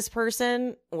bring this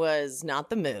person was not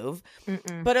the move.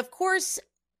 But of course,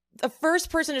 the first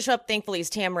person to show up, thankfully, is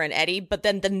Tamara and Eddie. But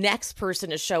then the next person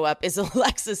to show up is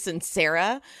Alexis and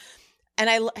Sarah.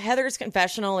 And Heather's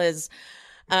confessional is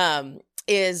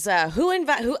Miss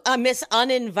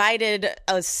Uninvited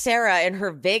Sarah in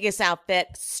her Vegas outfit,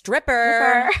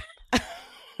 stripper.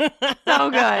 So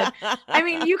good. I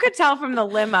mean, you could tell from the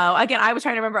limo. Again, I was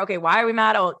trying to remember, okay, why are we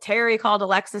mad? Oh, Terry called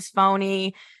Alexis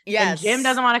phony. Yes. And Jim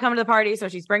doesn't want to come to the party, so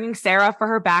she's bringing Sarah for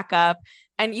her backup.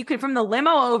 And you could, from the limo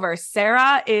over,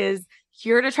 Sarah is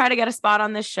here to try to get a spot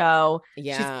on this show.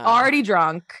 Yeah. She's already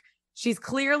drunk. She's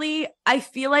clearly, I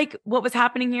feel like what was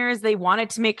happening here is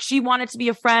she wanted to be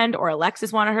a friend, or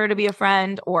Alexis wanted her to be a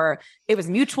friend, or it was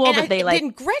mutual, and then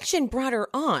Gretchen brought her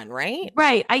on, right?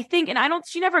 Right. I think, and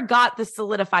she never got the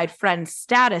solidified friend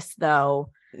status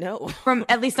though. No. From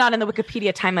at least not in the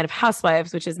Wikipedia timeline of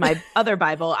Housewives, which is my other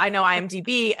Bible. I know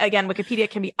IMDb, again, Wikipedia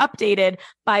can be updated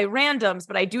by randoms,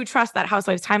 but I do trust that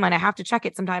Housewives timeline. I have to check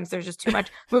it sometimes. There's just too much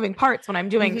moving parts when I'm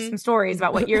doing some stories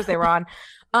about what years they were on.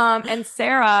 And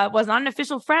Sarah was not an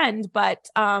official friend, but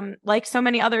like so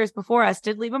many others before us,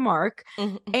 did leave a mark.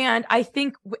 And I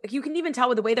think you can even tell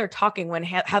with the way they're talking when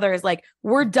Heather is like,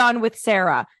 we're done with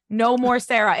Sarah. No more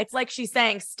Sarah. It's like she's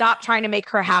saying, stop trying to make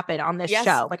her happen on this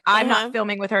show. Like, I'm not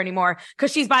filming with her anymore.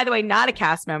 Because she's, by the way, not a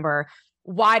cast member.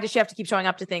 Why does she have to keep showing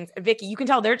up to things? Vicky, you can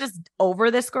tell they're just over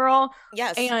this girl.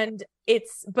 Yes. And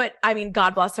but I mean,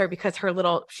 God bless her, because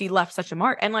she left such a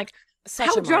mark. And like,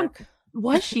 how drunk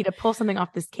was she to pull something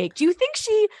off this cake? Do you think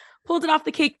she pulled it off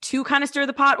the cake to kind of stir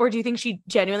the pot? Or do you think she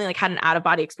genuinely like had an out of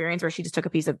body experience where she just took a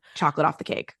piece of chocolate off the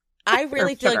cake? I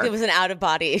really feel like it was an out of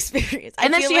body experience.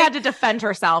 And then she had to defend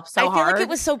herself so hard. I feel like it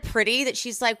was so pretty that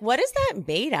she's like, what is that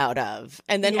made out of?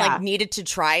 And then like needed to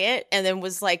try it and then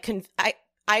was like,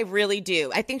 I really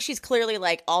do. I think she's clearly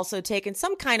like also taken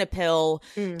some kind of pill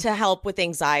to help with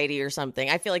anxiety or something.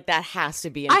 I feel like that has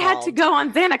to be involved. I had to go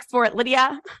on Xanax for it,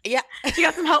 Lydia. Yeah. She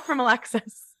got some help from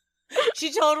Alexis.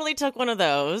 She totally took one of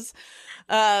those.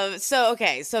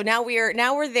 So now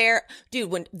we're there. Dude,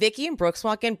 when Vicky and Brooks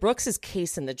walk in, Brooks is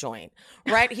casing the joint,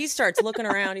 right? He starts looking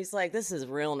around. He's like, this is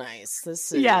real nice.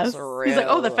 This is real. He's like,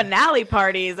 oh, the finale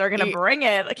parties are going to bring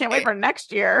it. I can't wait for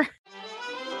next year.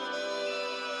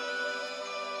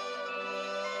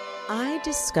 I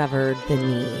discovered the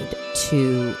need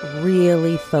to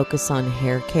really focus on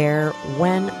hair care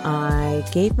when I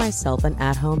gave myself an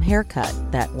at-home haircut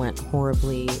that went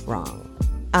horribly wrong.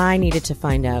 I needed to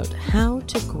find out how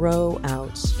to grow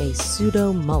out a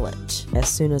pseudo mullet as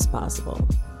soon as possible.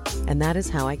 And that is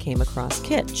how I came across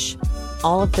Kitsch.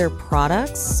 All of their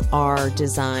products are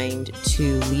designed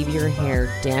to leave your hair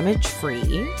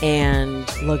damage-free and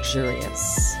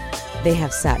luxurious. They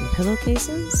have satin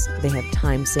pillowcases. They have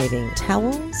time-saving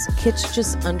towels. Kitsch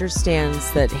just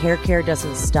understands that hair care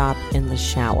doesn't stop in the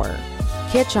shower.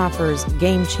 Kitsch offers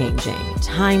game-changing,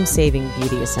 time-saving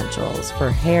beauty essentials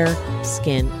for hair,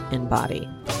 skin, and body.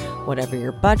 Whatever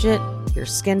your budget, your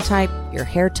skin type, your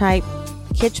hair type,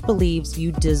 Kitsch believes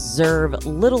you deserve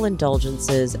little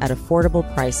indulgences at affordable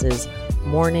prices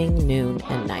morning, noon,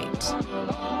 and night.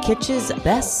 Kitsch's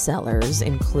best sellers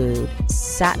include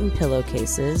satin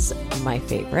pillowcases, my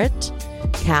favorite,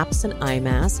 caps and eye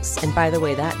masks. And by the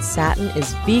way, that satin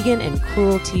is vegan and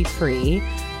cruelty-free,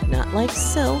 not like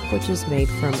silk, which is made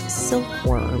from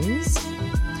silkworms.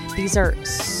 These are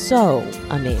so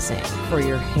amazing for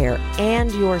your hair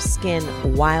and your skin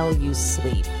while you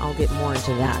sleep. I'll get more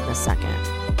into that in a second.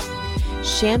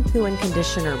 Shampoo and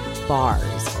conditioner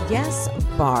bars. Yes,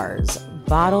 bars.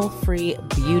 Bottle-free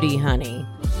beauty honey.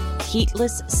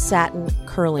 Heatless satin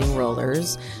curling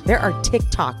rollers. There are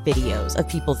TikTok videos of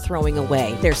people throwing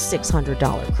away their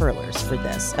 $600 curlers for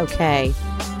this, okay?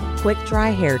 Quick dry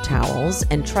hair towels,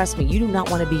 and trust me, you do not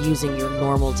want to be using your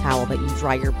normal towel that you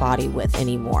dry your body with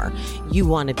anymore. You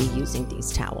want to be using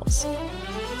these towels.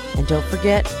 And don't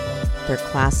forget their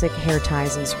classic hair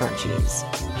ties and scrunchies.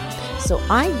 So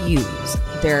I use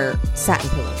their satin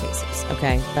pillowcases,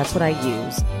 okay? That's what I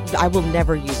use. I will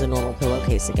never use a normal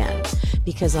pillowcase again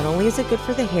because not only is it good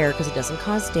for the hair because it doesn't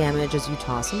cause damage as you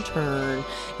toss and turn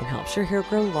and helps your hair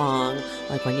grow long,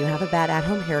 like when you have a bad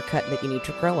at-home haircut that you need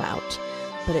to grow out,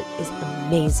 but it is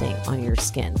amazing on your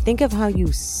skin. Think of how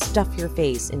you stuff your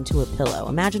face into a pillow.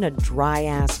 Imagine a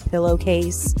dry-ass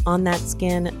pillowcase on that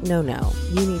skin. No.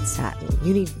 You need satin.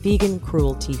 You need vegan,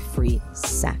 cruelty-free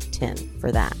satin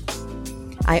for that.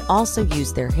 I also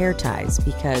use their hair ties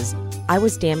because I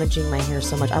was damaging my hair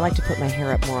so much. I like to put my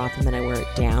hair up more often than I wear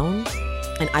it down.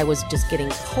 And I was just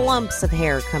getting clumps of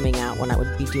hair coming out when I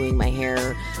would be doing my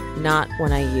hair, not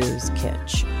when I use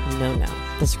Kitsch. No.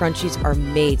 The scrunchies are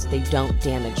made so they don't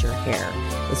damage your hair.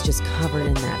 It's just covered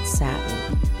in that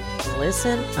satin.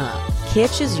 Listen up.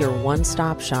 Kitsch is your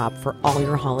one-stop shop for all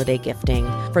your holiday gifting.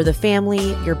 For the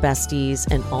family, your besties,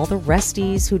 and all the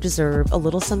resties who deserve a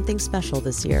little something special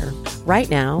this year. Right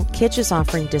now, Kitsch is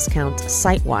offering discounts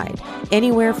site-wide,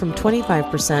 anywhere from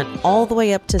 25% all the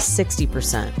way up to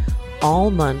 60%.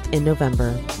 All month in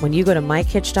November when you go to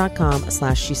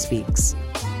mykitsch.com/shespeaks.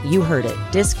 You heard it.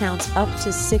 Discounts up to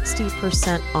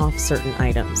 60% off certain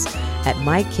items at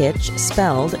MyKitsch,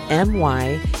 spelled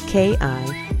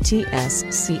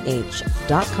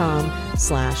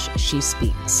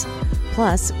MyKitsch.com/shespeaks.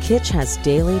 Plus, Kitsch has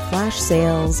daily flash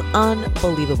sales,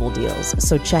 unbelievable deals,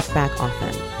 so check back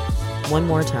often. One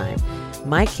more time.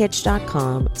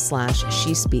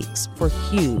 mykitsch.com/shespeaks for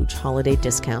huge holiday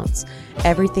discounts.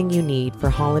 Everything you need for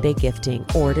holiday gifting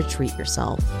or to treat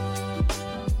yourself.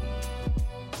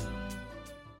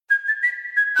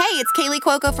 Hey, it's Kaylee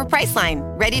Cuoco for Priceline.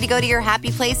 Ready to go to your happy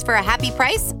place for a happy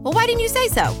price? Well, why didn't you say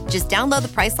so? Just download the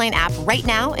Priceline app right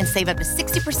now and save up to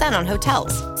 60% on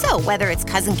hotels. So whether it's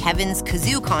Cousin Kevin's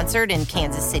Kazoo Concert in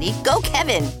Kansas City, go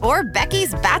Kevin, or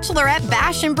Becky's Bachelorette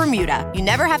Bash in Bermuda, you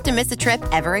never have to miss a trip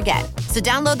ever again. So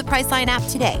download the Priceline app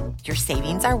today. Your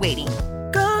savings are waiting.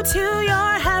 Go to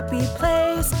your happy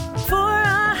place for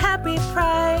a happy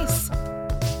price.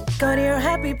 Go to your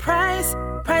happy price,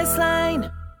 Priceline.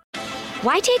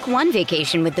 Why take one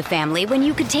vacation with the family when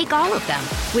you could take all of them?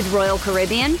 With Royal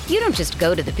Caribbean, you don't just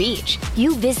go to the beach.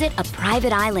 You visit a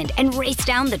private island and race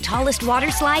down the tallest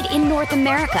water slide in North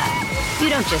America.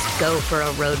 You don't just go for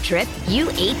a road trip. You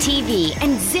ATV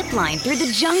and zip line through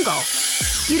the jungle.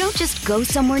 You don't just go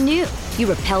somewhere new.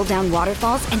 You rappel down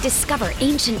waterfalls and discover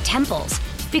ancient temples.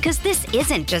 Because this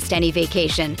isn't just any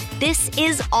vacation. This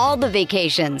is all the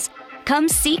vacations. Come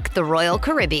seek the Royal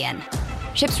Caribbean.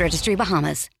 Ships Registry,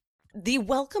 Bahamas. The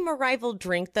welcome arrival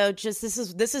drink, though, just this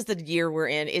is the year we're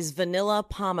in, is vanilla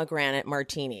pomegranate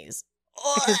martinis.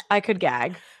 I could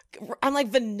gag. I'm like,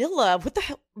 vanilla? What the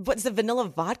hell? What's the vanilla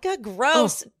vodka?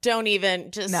 Gross. Don't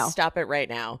even, just stop it right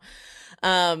now.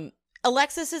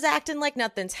 Alexis is acting like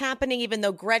nothing's happening, even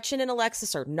though Gretchen and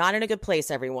Alexis are not in a good place,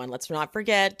 everyone. Let's not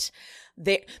forget.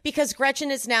 Because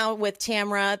Gretchen is now with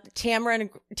Tamra.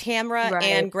 Tamra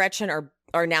and Gretchen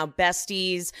are now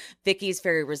besties. Vicky's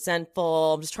very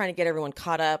resentful. I'm just trying to get everyone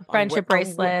caught up. Friendship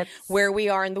bracelets. Where we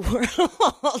are in the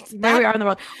world. Where we are in the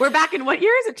world. We're back in what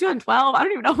year is it? 2012? I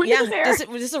don't even know when it was there. This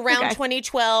is around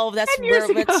 2012.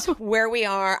 That's where we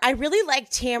are. I really like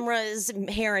Tamra's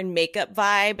hair and makeup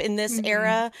vibe in this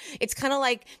era. It's kind of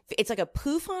like, it's like a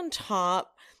poof on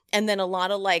top. And then a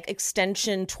lot of like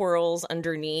extension twirls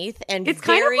underneath, and it's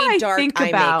very kind of what dark I think eye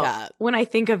about makeup. When I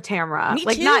think of Tamra. Me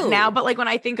like too. Not now, but like when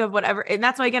I think of whatever, and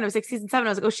that's why again it was like season 7. I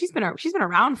was like, oh, she's been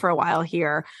around for a while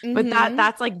here, but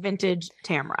that's like vintage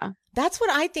Tamra. That's what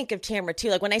I think of Tamra too.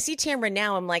 Like when I see Tamra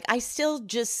now, I'm like, I still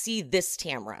just see this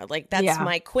Tamra. Like that's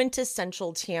my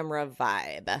quintessential Tamra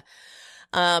vibe.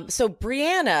 So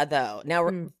Brianna though, now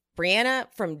Brianna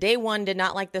from day one did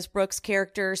not like this Brooks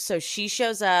character, so she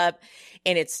shows up.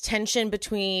 And it's tension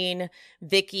between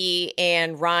Vicky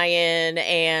and Ryan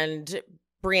and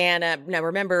Brianna. Now,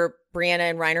 remember, Brianna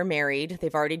and Ryan are married.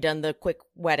 They've already done the quick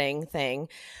wedding thing.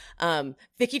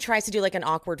 Vicky tries to do like an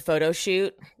awkward photo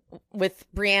shoot with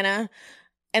Brianna.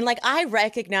 And like, I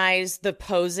recognize the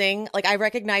posing. Like, I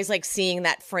recognize like seeing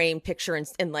that frame picture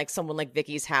in like someone like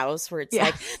Vicky's house where it's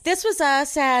like, this was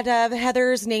us at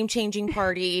Heather's name changing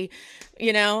party,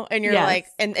 you know? And you're like,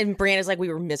 and Brianna's like, we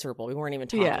were miserable. We weren't even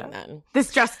talking then.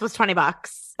 This dress was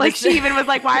 $20. Like, she even was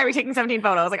like, why are we taking 17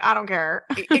 photos? Like, I don't care.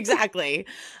 Exactly.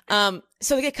 So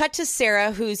we get cut to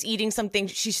Sarah, who's eating something.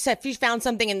 She said she found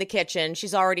something in the kitchen.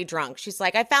 She's already drunk. She's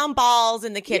like, I found balls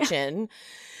in the kitchen.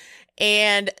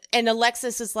 And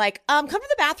Alexis is like, come to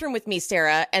the bathroom with me,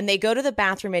 Sarah. And they go to the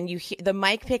bathroom, and the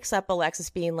mic picks up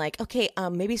Alexis being like, okay,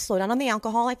 maybe slow down on the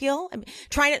alcohol. I feel I'm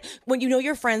trying to, when you know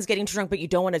your friend's getting too drunk, but you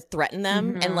don't want to threaten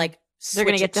them and like, they're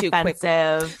going to get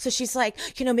defensive. So she's like,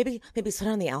 you know, maybe slow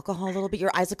down the alcohol a little bit.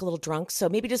 Your eyes look a little drunk. So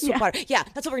maybe just sip water. Yeah,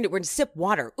 that's what we're going to do. We're going to sip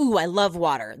water. Ooh, I love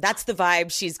water. That's the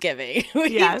vibe she's giving.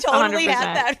 You totally 100%.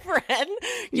 have that friend.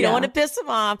 You don't want to piss him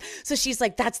off. So she's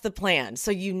like, that's the plan. So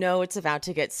you know it's about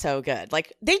to get so good.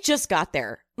 Like they just got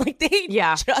there. Like they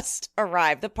just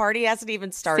arrived. The party hasn't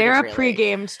even started. Sarah really.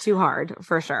 pre-gamed too hard,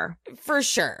 for sure. For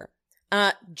sure.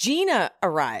 Gina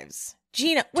arrives.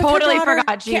 Gina, totally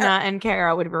forgot Gina and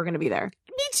Kara were going to be there.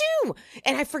 Me too.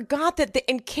 And I forgot that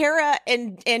and Kara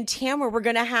and Tamara were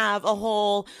going to have a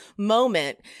whole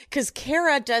moment because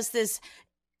Kara does this.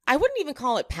 I wouldn't even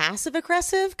call it passive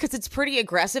aggressive because it's pretty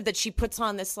aggressive that she puts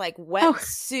on this like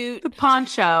wetsuit, the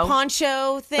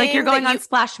poncho thing. Like you're going on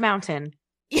Splash Mountain.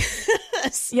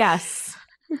 Yes.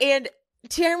 And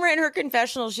Tamara in her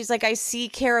confessional, she's like, I see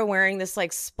Kara wearing this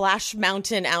like Splash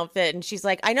Mountain outfit. And she's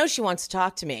like, I know she wants to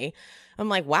talk to me. I'm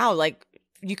like, wow, like,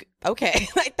 okay.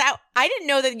 Like that. I didn't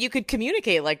know that you could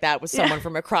communicate like that with someone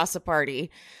from across a party.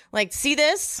 Like, see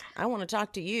this? I want to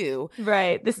talk to you.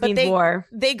 This means war.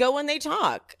 They go and they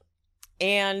talk.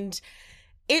 And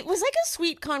it was like a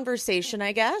sweet conversation,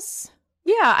 I guess.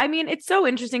 Yeah. I mean, it's so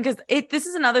interesting because this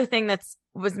is another thing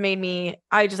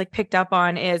I just like picked up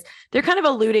on is they're kind of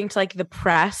alluding to like the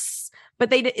press. But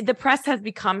the press has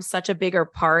become such a bigger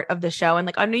part of the show. And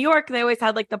like on New York, they always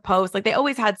had like the Post, like they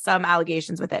always had some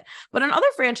allegations with it. But on other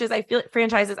franchises, I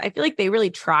feel like they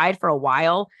really tried for a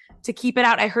while to keep it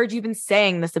out. I heard you've been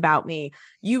saying this about me.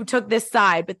 You took this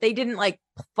side, but they didn't like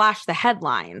flash the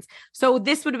headlines. So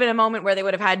this would have been a moment where they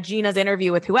would have had Gina's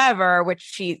interview with whoever, which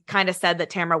she kind of said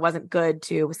that Tamara wasn't good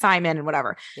to Simon and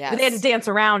whatever. Yes. But they had to dance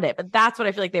around it. But that's what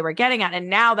I feel like they were getting at. And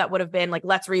now that would have been like,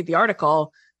 let's read the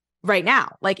article right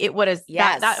now. Like it would have,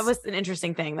 that was an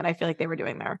interesting thing that I feel like they were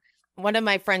doing there. One of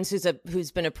my friends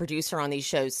who's been a producer on these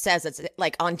shows says it's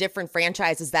like on different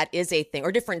franchises that is a thing,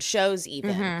 or different shows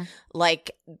even.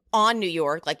 Like on New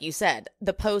York, like you said,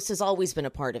 the Post has always been a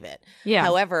part of it. Yeah.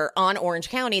 However, on Orange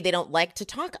County, they don't like to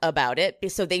talk about it.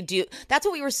 So they do. That's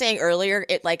what we were saying earlier.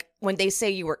 It like when they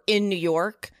say you were in New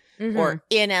York, or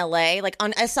in LA. Like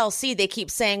on SLC, they keep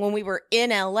saying when we were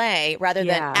in LA rather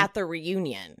than at the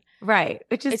reunion. Right.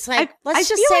 Which is, it's like, let's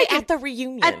just say like at the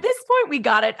reunion. At this point, we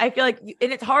got it. I feel like,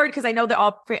 and it's hard because I know that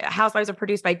all Housewives are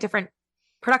produced by different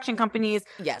production companies.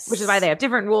 Yes. Which is why they have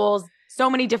different rules. So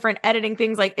many different editing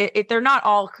things. Like they're not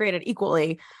all created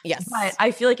equally. Yes. But I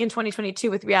feel like in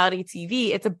 2022 with reality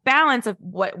TV, it's a balance of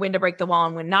when to break the wall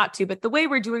and when not to. But the way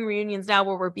we're doing reunions now,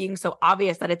 where we're being so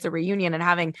obvious that it's a reunion and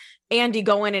having Andy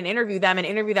go in and interview them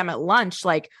at lunch,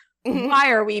 like, why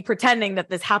are we pretending that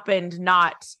this happened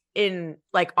not in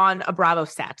like on a Bravo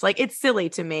set? Like, it's silly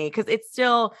to me because it's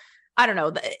still, I don't know.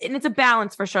 And it's a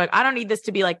balance for sure. Like, I don't need this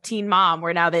to be like Teen Mom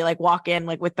where now they like walk in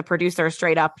like with the producer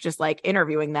straight up, just like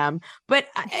interviewing them. But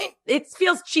it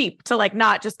feels cheap to like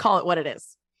not just call it what it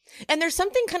is. And there's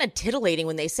something kind of titillating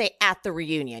when they say at the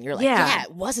reunion. You're like, yeah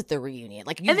it was at the reunion.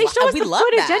 Like, and they show us the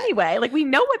footage anyway. Like, we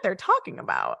know what they're talking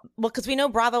about. Well, because we know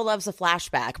Bravo loves a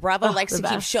flashback. Bravo likes to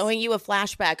keep showing you a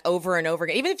flashback over and over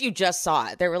again. Even if you just saw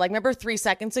it. They were like, remember 3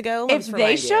 seconds ago? If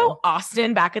they show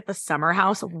Austin back at the summer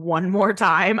house one more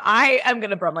time, I am going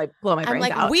to blow my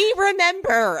brains out. We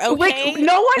remember, okay? Like,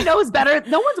 no one knows better.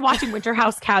 No one's watching Winter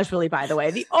House casually, by the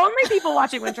way. The only people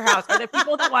watching Winter House are the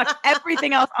people that watch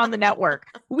everything else on the network.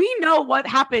 We know what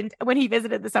happened when he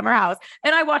visited the summer house.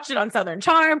 And I watched it on Southern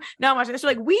Charm. Now I'm watching this.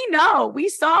 Like, we know. We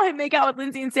saw him make out with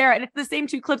Lindsay and Sarah, and it's the same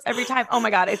 2 clips every time. Oh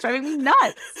my God, it's driving me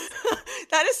nuts.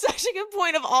 That is such a good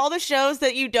point. Of all the shows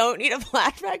that you don't need a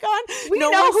flashback on, we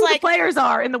know who the players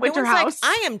are in the Winter House.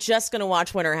 Like, I am just going to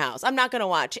watch Winter House. I'm not going to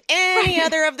watch any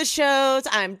other of the shows.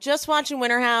 I'm just watching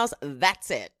Winter House.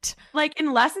 That's it. Like,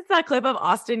 unless it's that clip of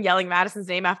Austin yelling Madison's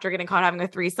name after getting caught having a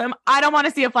threesome, I don't want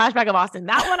to see a flashback of Austin.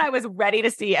 That one I was ready to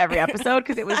see every episode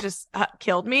because it was just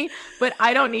killed me. But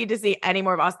I don't need to see any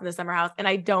more of Austin the Summer House, and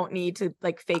I don't need to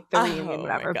like fake the reunion,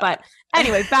 whatever. But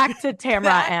anyway, back to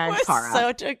Tamra and Cara.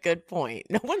 Such a good point.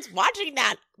 No one's watching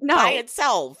that by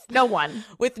itself. No one.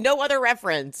 With no other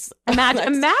reference.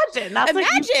 Imagine. That's like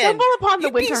you stumble upon the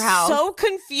Winter House. So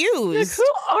confused. Like,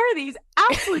 who are these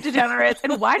absolute degenerates,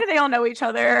 and why do they all know each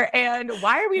other? And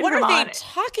why are we? What are they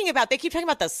talking about? They keep talking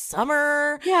about the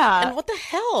summer. Yeah. And what the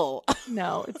hell?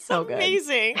 No, it's so good.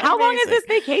 Amazing. How long is this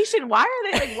vacation? Why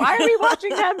are they like? Why are we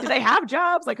watching them? Do they have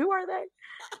jobs? Like, who are they?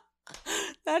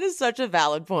 That is such a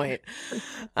valid point.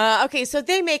 Okay, so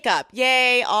they make up.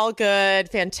 Yay, all good,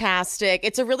 fantastic.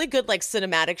 It's a really good like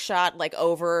cinematic shot, like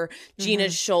over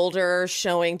Gina's shoulder,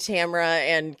 showing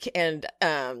Tamra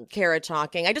and Cara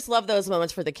talking. I just love those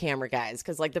moments for the camera guys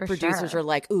because like the producers are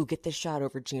like, "Ooh, get this shot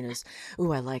over Gina's.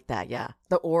 Ooh, I like that. Yeah,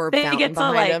 the orb fountain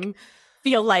behind him."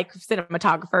 Feel like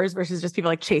cinematographers versus just people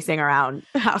like chasing around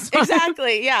the house.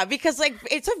 Exactly. Yeah. Because like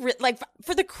it's like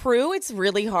for the crew, it's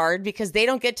really hard because they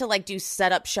don't get to like do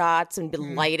setup shots and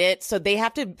light it. So they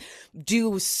have to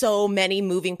do so many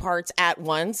moving parts at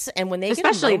once. And when they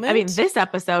especially, get a moment, I mean, this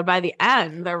episode by the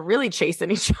end, they're really chasing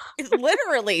each other.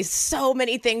 Literally so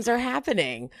many things are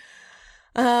happening.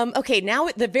 Okay, now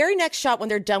the very next shot when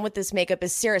they're done with this makeup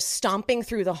is Sarah stomping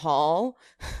through the hall.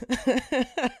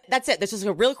 That's it. This is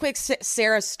a real quick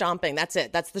Sarah stomping. That's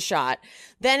it. That's the shot.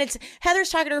 Then it's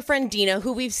Heather's talking to her friend Dina,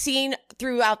 who we've seen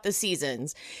throughout the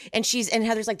seasons. And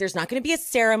Heather's like, there's not going to be a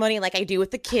ceremony like I do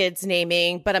with the kids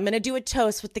naming, but I'm going to do a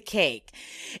toast with the cake.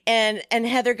 And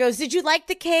Heather goes, did you like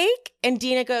the cake? And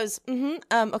Dina goes,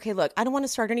 okay, look, I don't want to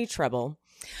start any trouble.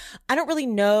 I don't really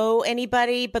know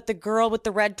anybody but the girl with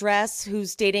the red dress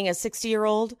who's dating a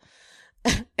 60-year-old.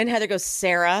 And Heather goes,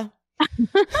 Sarah.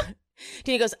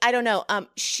 Dina goes, I don't know.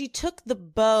 She took the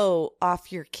bow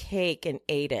off your cake and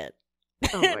ate it.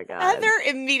 Oh my God. Heather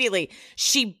immediately,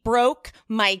 she broke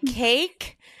my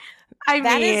cake.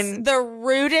 That is the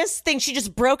rudest thing. She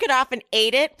just broke it off and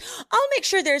ate it. I'll make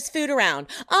sure there's food around.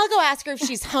 I'll go ask her if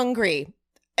she's hungry.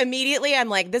 Immediately, I'm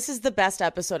like, this is the best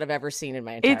episode I've ever seen in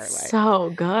my entire life. It's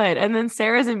so good. And then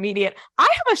Sarah's immediate, I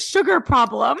have a sugar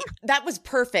problem. That was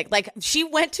perfect. Like, she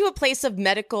went to a place of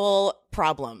medical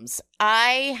problems.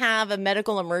 I have a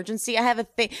medical emergency. I have a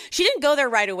thing. She didn't go there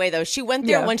right away, though. She went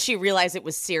there when she realized it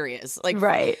was serious. Like,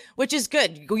 right. Which is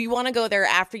good. You want to go there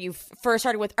after you first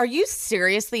started with, are you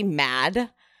seriously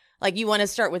mad? Like, you want to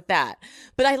start with that.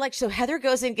 But so Heather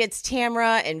goes and gets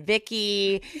Tamra and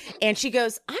Vicky, and she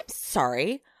goes, I'm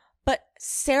sorry, but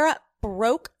Sarah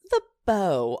broke the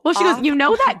bow. Well, she goes, you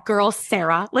know that girl,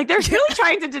 Sarah? Like, they're really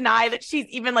trying to deny that she's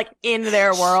even, like, in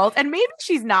their world. And maybe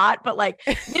she's not, but, like,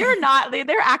 they're not.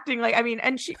 They're acting like, I mean,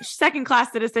 and she's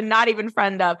second-class citizen, not even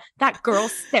friend of that girl,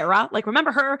 Sarah. Like,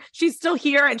 remember her? She's still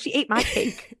here, and she ate my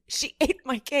cake. She ate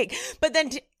my cake. But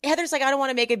then Heather's like, I don't want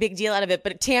to make a big deal out of it.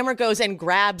 But Tamra goes and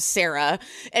grabs Sarah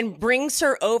and brings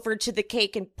her over to the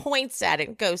cake and points at it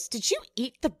and goes, did you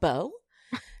eat the bow?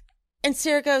 And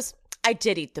Sarah goes, I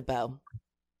did eat the bow.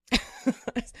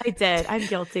 I did. I'm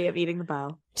guilty of eating the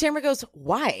bow. Tamara goes,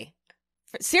 why?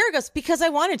 Sarah goes, because I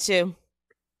wanted to.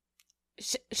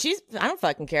 I don't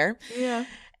fucking care. Yeah.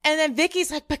 And then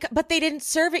Vicky's like, but they didn't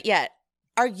serve it yet.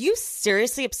 Are you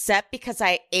seriously upset because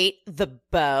I ate the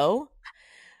bow?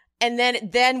 And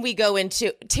then we go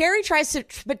into Terry tries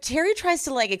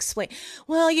to like explain,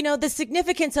 well, you know, the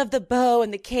significance of the bow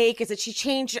and the cake is that she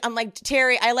changed. I'm like,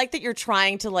 Terry, I like that you're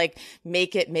trying to like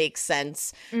make it make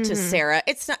sense to Sarah.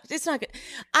 It's not good.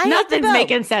 Nothing's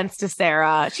making sense to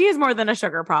Sarah. She has more than a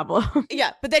sugar problem.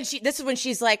 Yeah. But then this is when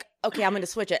she's like, okay, I'm going to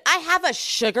switch it. I have a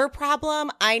sugar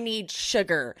problem. I need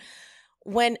sugar.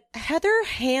 When Heather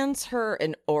hands her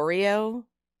an Oreo.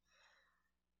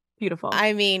 Beautiful.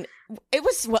 I mean, it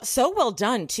was so well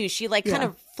done, too. She like kind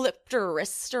of flipped her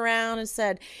wrist around and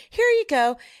said, here you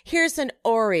go. Here's an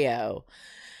Oreo.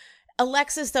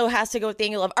 Alexis, though, has to go with the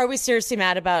angle of, are we seriously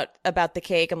mad about the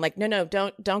cake? I'm like, no,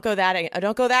 don't go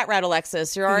that route,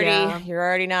 Alexis. You're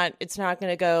already not, it's not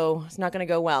going to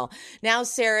go well. Now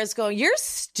Sarah's going, you're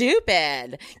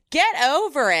stupid. Get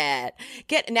over it.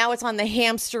 Now it's on the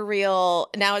hamster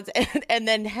wheel. Now it's, and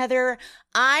then Heather,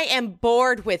 I am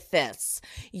bored with this.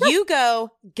 You go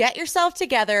get yourself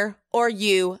together or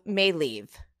you may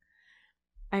leave.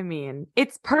 I mean,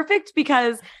 it's perfect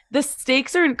because the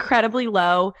stakes are incredibly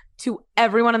low to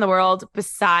everyone in the world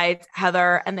besides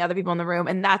Heather and the other people in the room.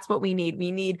 And that's what we need.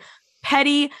 We need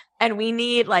petty and we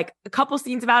need like a couple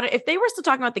scenes about it. If they were still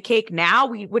talking about the cake now,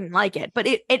 we wouldn't like it, but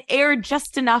it aired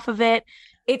just enough of it.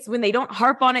 It's when they don't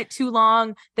harp on it too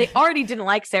long. They already didn't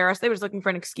like Sarah, so they were just looking for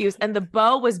an excuse. And the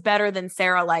bow was better than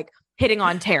Sarah, like hitting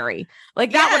on Terry.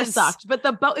 Like that would have sucked. But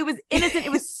the bow, it was innocent.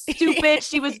 It was stupid.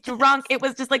 She was drunk. It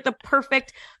was just like the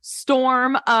perfect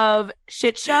storm of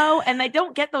shit show. And I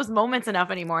don't get those moments enough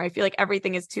anymore. I feel like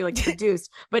everything is too like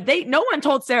produced. But no one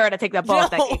told Sarah to take that bow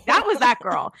off that cake. That was that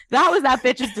girl. That was that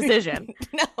bitch's decision.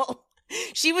 No.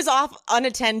 She was off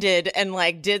unattended and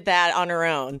like did that on her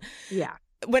own. Yeah.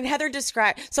 When Heather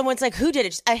described, someone's like, who did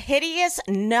it? A hideous,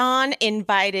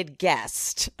 non-invited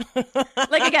guest.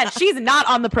 Like, again, she's not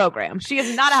on the program. She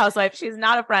is not a housewife. She's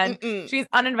not a friend. She's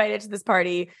uninvited to this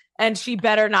party. And she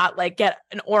better not, like, get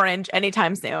an orange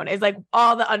anytime soon. Is, like,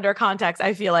 all the under context,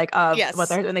 I feel like, of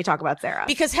when they talk about Sarah.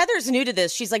 Because Heather's new to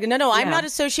this. She's like, no, I'm not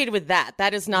associated with that.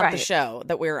 That is not the show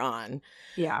that we're on.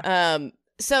 Yeah.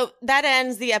 So that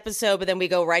ends the episode, but then we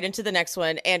go right into the next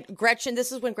one. And Gretchen,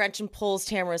 this is when Gretchen pulls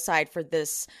Tamara aside for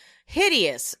this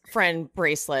hideous friend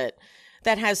bracelet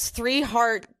that has 3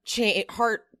 heart,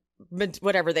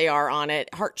 whatever they are on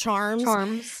it, heart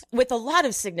charms with a lot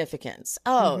of significance.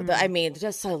 I mean,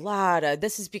 just a lot of,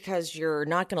 this is because you're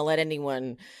not going to let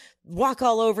anyone walk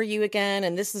all over you again.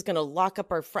 And this is going to lock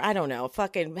up our, I don't know,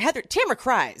 fucking Tamara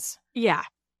cries. Yeah.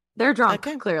 They're drunk,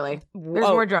 clearly. There's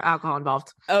more alcohol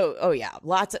involved. Oh, yeah.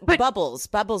 Lots of bubbles.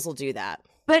 Bubbles will do that.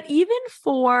 But even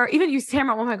you,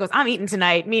 Tamara at one point goes, I'm eating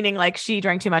tonight, meaning like she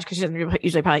drank too much because she doesn't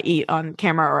usually probably eat on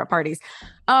camera or at parties.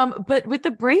 But with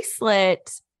the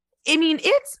bracelet, I mean,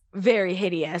 it's very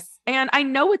hideous. And I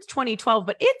know it's 2012,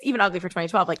 but it's even ugly for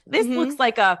 2012. Like this looks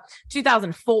like a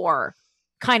 2004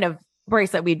 kind of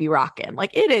bracelet we'd be rocking.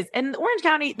 Like it is. And Orange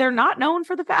County, they're not known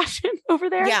for the fashion over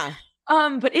there. Yeah.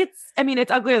 But it's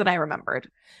uglier than I remembered.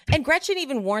 And Gretchen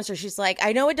even warns her. She's like,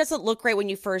 I know it doesn't look great when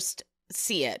you first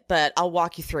see it, but I'll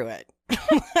walk you through it.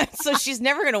 So she's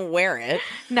never going to wear it.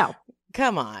 No.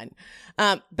 Come on.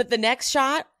 But the next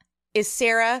shot is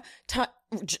Sarah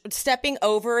stepping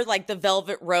over like the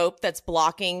velvet rope that's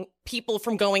blocking people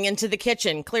from going into the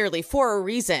kitchen, clearly for a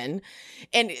reason.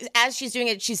 And as she's doing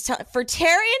it, she's for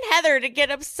Terry and Heather to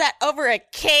get upset over a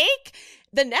cake.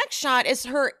 The next shot is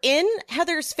her in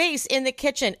Heather's face in the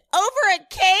kitchen over a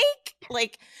cake.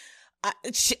 Like,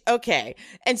 okay.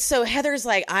 And so Heather's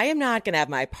like, I am not going to have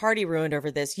my party ruined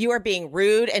over this. You are being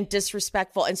rude and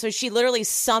disrespectful. And so she literally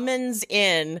summons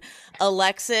in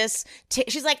Alexis.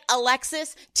 She's like,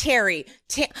 Alexis, Terry,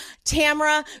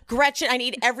 Tamara, Gretchen, I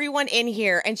need everyone in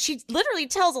here. And she literally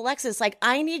tells Alexis, like,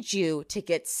 I need you to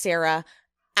get Sarah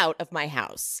out of my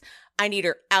house. I need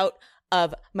her out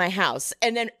of my house.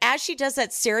 And then as she does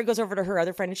that, Sarah goes over to her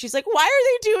other friend and she's like, why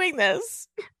are they doing this?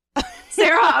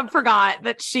 Sarah forgot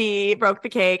that she broke the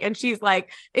cake and she's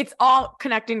like, it's all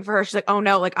connecting for her. She's like, oh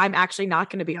no, like I'm actually not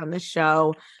going to be on this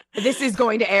show. This is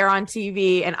going to air on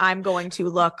TV and I'm going to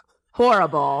look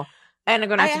horrible and I'm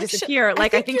going to have to disappear.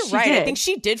 Like, I think she right. did. I think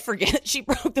she did forget she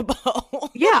broke the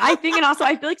bowl. Yeah, I think. And also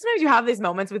I feel like sometimes you have these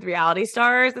moments with reality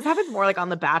stars. This happens more like on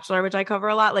The Bachelor, which I cover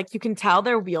a lot. Like you can tell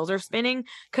their wheels are spinning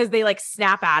because they like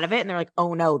snap out of it and they're like,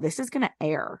 oh no, this is going to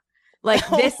air. Like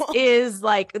this is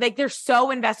like they're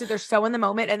so invested. They're so in the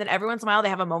moment. And then every once in a while they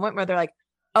have a moment where they're like,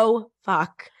 oh,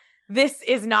 fuck. This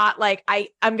is not like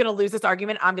I'm going to lose this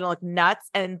argument. I'm going to look nuts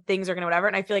and things are going to whatever.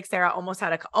 And I feel like Sarah almost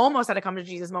had a come to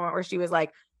Jesus moment where she was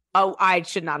like, oh, I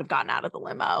should not have gotten out of the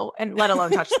limo and let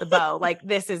alone touch the bow. Like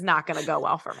this is not going to go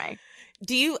well for me.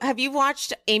 Have you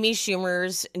watched Amy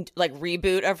Schumer's like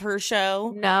reboot of her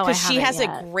show? No, because she has a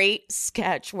great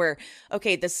sketch where,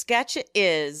 the sketch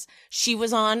is she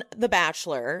was on The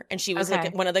Bachelor and she was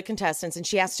like one of the contestants and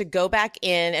she has to go back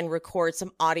in and record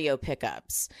some audio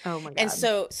pickups. Oh my God. And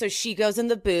so she goes in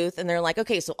the booth and they're like,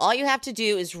 okay, so all you have to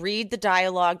do is read the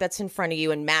dialogue that's in front of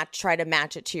you and try to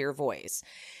match it to your voice.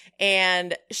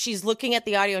 And she's looking at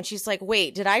the audio and she's like,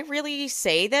 wait, did I really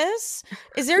say this?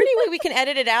 Is there any way we can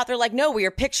edit it out? They're like, no, we are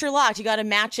picture locked. You got to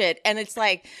match it. And it's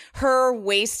like her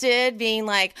wasted being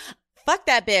like, fuck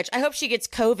that bitch. I hope she gets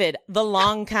COVID, the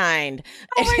long kind.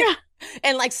 Oh my God.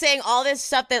 And like saying all this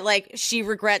stuff that like she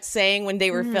regrets saying when they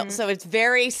were filmed. So it's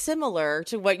very similar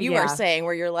to what you are saying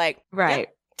where you're like, right.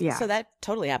 Yeah. So that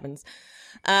totally happens.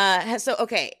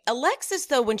 Alexis,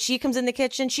 though, when she comes in the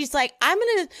kitchen, she's like, I'm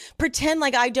going to pretend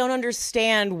like I don't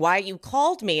understand why you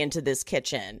called me into this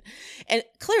kitchen. And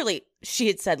clearly she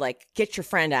had said like, get your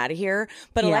friend out of here.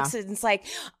 But Alexis is like,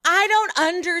 I don't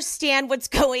understand what's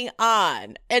going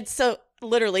on. And so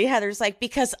literally Heather's like,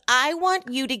 because I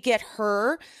want you to get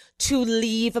her to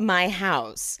leave my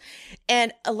house.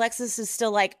 And Alexis is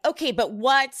still like, okay, but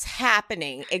what's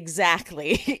happening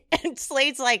exactly? And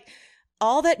Slade's like,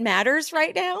 all that matters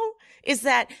right now is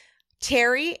that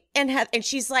Terry and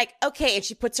she's like, okay. And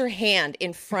she puts her hand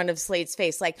in front of Slade's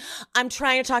face. Like, I'm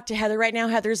trying to talk to Heather right now.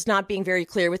 Heather's not being very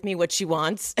clear with me what she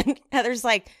wants. And Heather's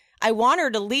like, I want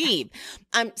her to leave.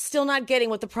 I'm still not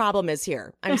getting what the problem is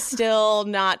here. I'm still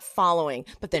not following.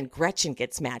 But then Gretchen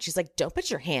gets mad. She's like, don't put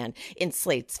your hand in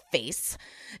Slade's face.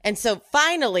 And so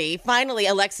finally,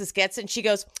 Alexis gets it and she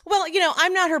goes, well,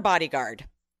 I'm not her bodyguard.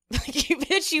 You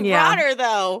bitch, you brought her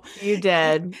though. You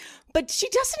did. But she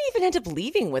doesn't even end up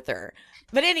leaving with her.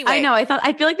 But anyway. I know.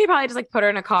 I feel like they probably just like put her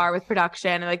in a car with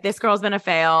production and like, this girl's been a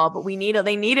fail, but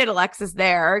they needed Alexis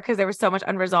there because there was so much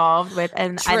unresolved with,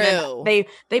 and then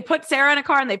they put Sarah in a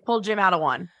car and they pulled Jim out of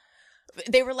one.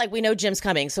 They were like, we know Jim's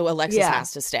coming, so Alexis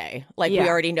has to stay. Like we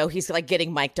already know he's like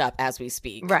getting mic'd up as we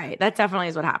speak. Right. That definitely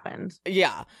is what happened.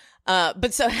 Yeah. But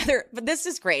this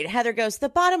is great. Heather goes, the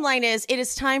bottom line is it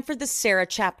is time for the Sarah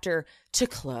chapter to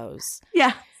close.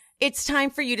 Yeah. It's time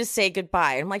for you to say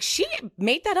goodbye. I'm like, she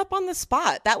made that up on the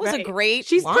spot. That was a great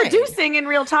She's line. producing in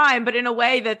real time, but in a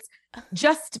way that's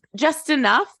just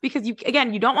enough because you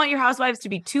don't want your housewives to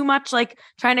be too much like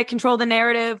trying to control the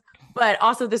narrative. But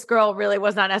also this girl really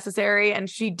was not necessary and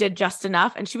she did just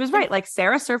enough. And she was right. Like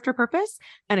Sarah served her purpose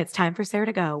and it's time for Sarah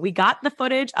to go. We got the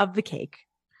footage of the cake.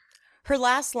 Her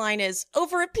last line is,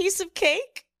 over a piece of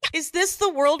cake? Is this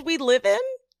the world we live in?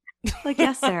 Like,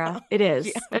 yes, Sarah, it is.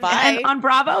 Yeah, and on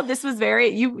Bravo, this was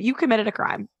you committed a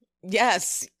crime.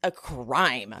 Yes, a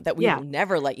crime that we will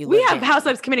never let you live. We have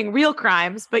housewives committing real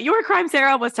crimes, but your crime,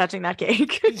 Sarah, was touching that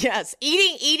cake. Yes,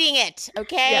 eating it,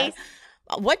 okay? Yes.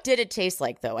 What did it taste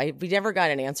like, though? We never got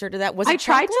an answer to that. I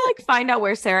tried to like find out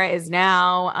where Sarah is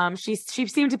now. She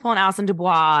seemed to pull an Alison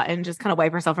Dubois and just kind of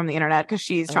wipe herself from the internet because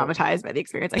she's traumatized by the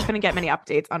experience. I couldn't get many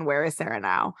updates on where is Sarah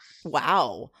now.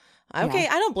 Wow. Okay,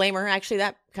 I don't blame her. Actually,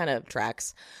 that kind of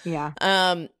tracks. Yeah.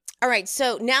 All right,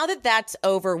 so now that that's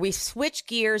over, we switch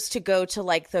gears to go to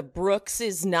like the Brooks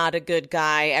is not a good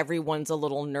guy. Everyone's a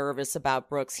little nervous about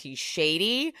Brooks. He's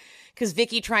shady because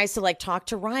Vicky tries to like talk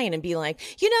to Ryan and be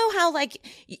like, you know how like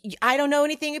I don't know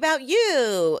anything about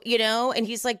you, and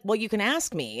he's like, well, you can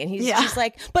ask me. And she's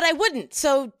like, but I wouldn't.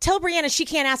 So tell Brianna she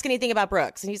can't ask anything about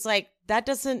Brooks. And he's like, that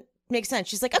doesn't make sense.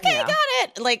 She's like, okay, I got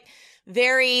it. Like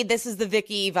this is the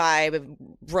Vicky vibe,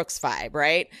 Brooks vibe,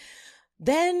 right?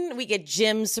 Then we get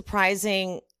Jim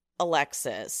surprising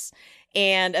Alexis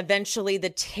and eventually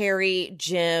the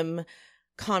Terry-Jim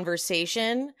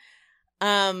conversation.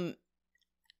 I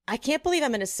can't believe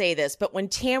I'm going to say this, but when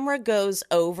Tamra goes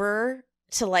over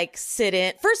to like sit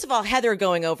in, first of all, Heather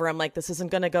going over, I'm like, this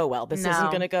isn't going to go well. This isn't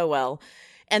going to go well.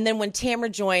 And then when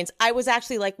Tamra joins, I was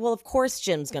actually like, well, of course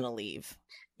Jim's going to leave.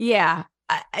 Yeah.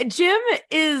 Jim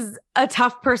is a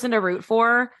tough person to root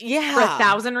for. Yeah. For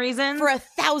 1,000 reasons. For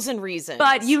 1,000 reasons.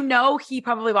 But he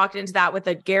probably walked into that with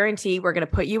a guarantee we're going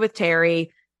to put you with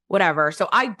Terry, whatever. So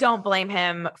I don't blame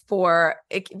him for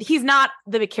he's not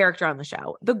the big character on the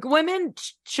show. The women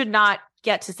should not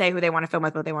get to say who they want to film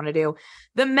with, what they want to do.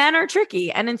 The men are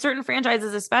tricky. And in certain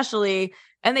franchises, especially,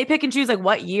 and they pick and choose like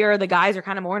what year the guys are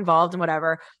kind of more involved and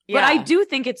whatever. Yeah. But I do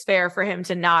think it's fair for him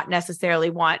to not necessarily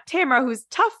want Tamra, who's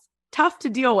tough tough to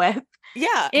deal with.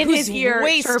 Yeah. In who's his ear,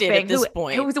 wasted chirping, at this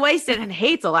point. Who's wasted and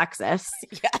hates Alexis.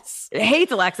 Yes.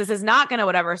 Hates Alexis, is not going to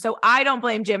whatever. So I don't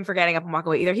blame Jim for getting up and walking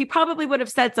away either. He probably would have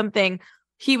said something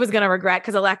he was going to regret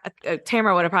because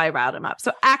Tamara would have probably riled him up.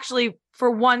 So actually, for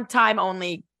one time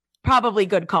only, probably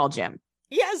good call, Jim.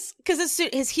 Yes, because as soon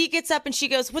as he gets up and she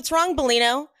goes, "What's wrong,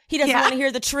 Bellino?" He doesn't want to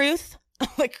hear the truth. I'm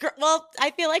like, well,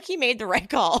 I feel like he made the right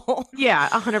call. Yeah,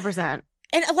 100%.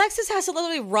 And Alexis has to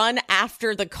literally run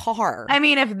after the car. I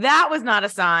mean, if that was not a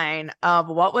sign of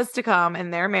what was to come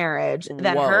in their marriage,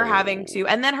 then her having to,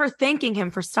 and then her thanking him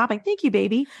for stopping. Thank you,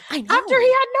 baby. I know. After he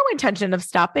had no intention of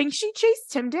stopping, she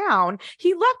chased him down.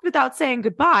 He left without saying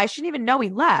goodbye. She didn't even know he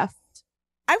left.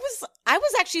 I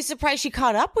was actually surprised she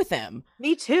caught up with him.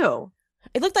 Me too.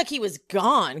 It looked like he was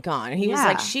gone. He was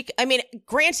like,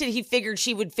 granted, he figured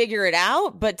she would figure it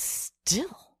out, but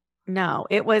still. No,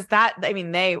 it was that. I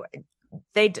mean, they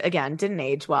again didn't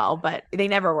age well, but they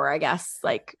never were, I guess,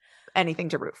 like anything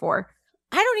to root for.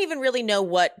 I don't even really know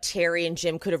what Terry and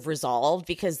Jim could have resolved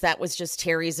because that was just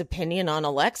Terry's opinion on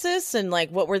Alexis. And like,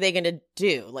 what were they going to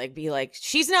do? Like, be like,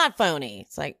 she's not phony.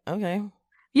 It's like, okay.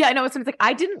 Yeah, I know. It's like,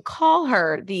 I didn't call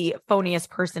her the phoniest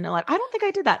person in life. I don't think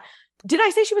I did that. Did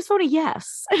I say she was phony?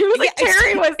 Yes. It was like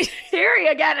Terry was Terry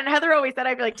again. And Heather always said,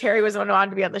 I feel like Terry was the one who wanted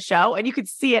to be on the show. And you could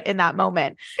see it in that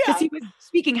moment because he was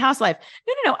speaking house life.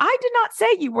 No. I did not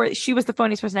say she was the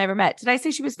phoniest person I ever met. Did I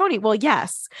say she was phony? Well,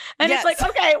 yes. And it's like,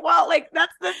 okay, well, like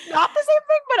that's not the same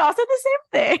thing, but also the same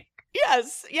thing.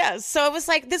 Yes. So it was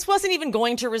like, this wasn't even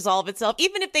going to resolve itself.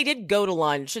 Even if they did go to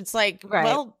lunch, it's like,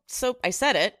 well, so I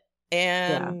said it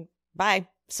and bye.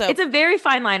 So it's a very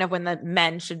fine line of when the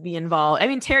men should be involved. I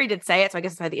mean, Terry did say it, so I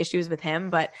guess I had the issues with him,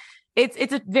 but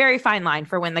it's a very fine line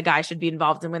for when the guy should be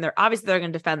involved and when they're going to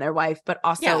defend their wife, but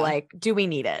also like, do we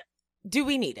need it? Do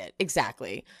we need it?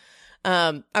 Exactly.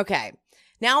 Okay.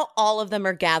 Now all of them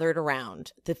are gathered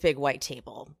around the big white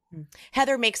table.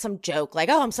 Heather makes some joke like,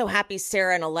 oh, I'm so happy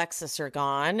Sarah and Alexis are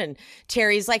gone. And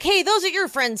Terry's like, hey, those are your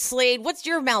friends, Slade. What's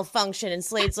your malfunction? And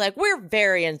Slade's like, we're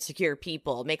very insecure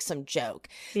people. Makes some joke.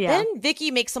 Yeah. Then Vicky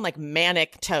makes some like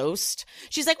manic toast.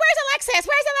 She's like, where's Alexis?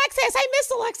 I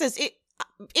miss Alexis.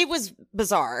 It was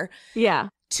bizarre. Yeah.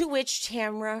 To which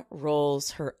Tamara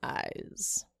rolls her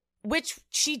eyes, which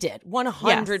she did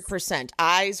 100%. Yes.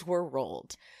 Eyes were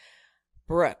rolled.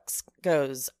 Brooks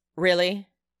goes, really?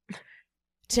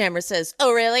 Tamara says,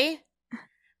 oh, really?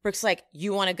 Brooks like,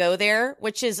 you want to go there?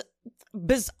 Which is,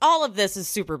 all of this is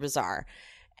super bizarre.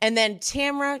 And then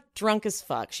Tamara, drunk as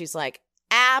fuck, she's like,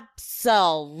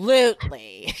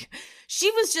 absolutely.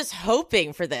 She was just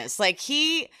hoping for this. Like,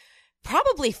 he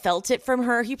probably felt it from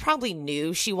her. He probably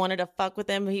knew she wanted to fuck with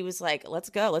him. He was like,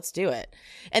 let's go. Let's do it.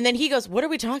 And then he goes, what are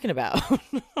we talking about?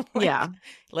 Like,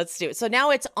 let's do it. So now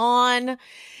it's on.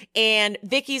 And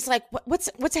Vicky's like,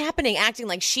 what's happening? Acting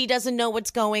like she doesn't know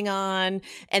what's going on.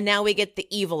 And now we get the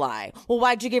evil eye. Well,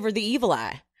 why'd you give her the evil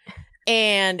eye?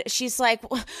 And she's like,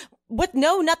 what?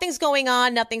 No, nothing's going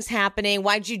on. Nothing's happening.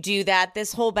 Why'd you do that?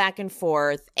 This whole back and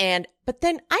forth. But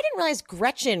then I didn't realize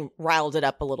Gretchen riled it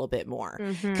up a little bit more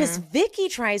because Vicky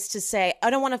tries to say, I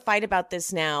don't want to fight about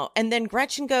this now. And then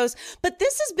Gretchen goes, but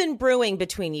this has been brewing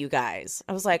between you guys.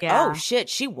 I was like, oh shit,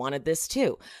 she wanted this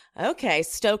too. Okay,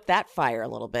 stoke that fire a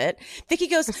little bit. Vicky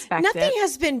goes, nothing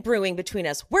has been brewing between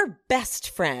us. We're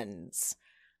best friends.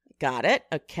 Got it.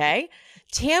 Okay.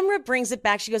 Tamara brings it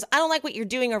back. She goes, I don't like what you're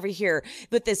doing over here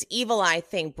with this evil eye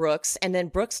thing, Brooks. And then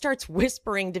Brooks starts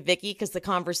whispering to Vicky because the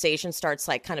conversation starts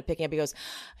like kind of picking up. He goes,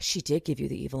 she did give you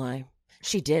the evil eye.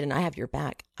 She did. And I have your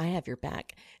back.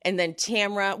 And then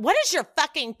Tamara, what is your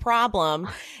fucking problem?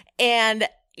 And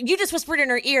you just whispered in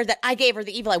her ear that I gave her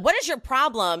the evil eye. What is your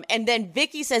problem? And then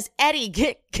Vicky says, Eddie,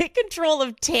 get control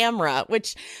of Tamara,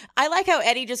 which I like how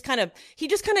Eddie just kind of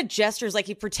gestures like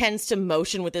he pretends to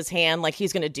motion with his hand like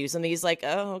he's going to do something. He's like,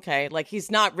 oh, okay. Like he's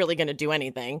not really going to do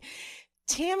anything.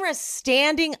 Tamara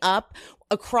standing up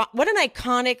across, what an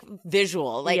iconic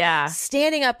visual, like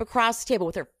standing up across the table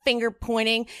with her finger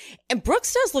pointing. And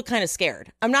Brooks does look kind of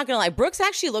scared. I'm not going to lie. Brooks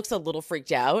actually looks a little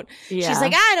freaked out. Yeah. She's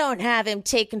like, I don't have him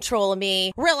take control of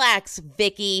me. Relax,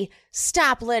 Vicky.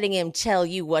 Stop letting him tell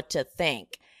you what to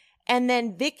think. And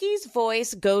then Vicky's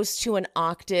voice goes to an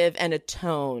octave and a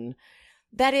tone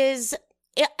that is,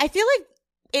 I feel like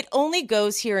it only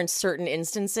goes here in certain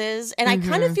instances. And I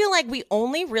kind of feel like we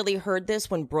only really heard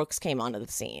this when Brooks came onto the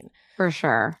scene. For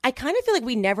sure. I kind of feel like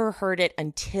we never heard it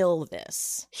until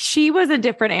this. She was a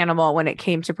different animal when it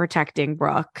came to protecting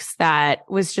Brooks. That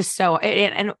was just so,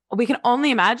 and we can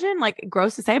only imagine, like,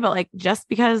 gross to say, but like just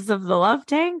because of the love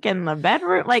tank and the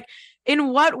bedroom, like in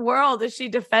what world is she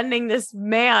defending this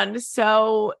man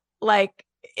so like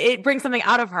it brings something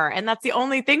out of her. And that's the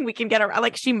only thing we can get her.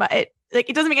 Like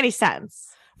it doesn't make any sense.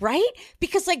 Right?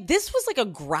 Because like this was like a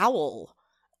growl.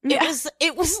 Yeah.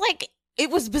 It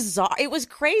was bizarre. It was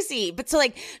crazy. But so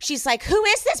like, she's like, who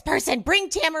is this person? Bring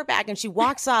Tamara back. And she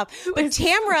walks off. But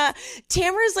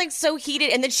Tamara's like so heated.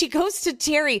 And then she goes to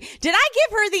Terry. Did I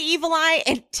give her the evil eye?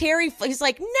 And he's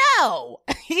like, no.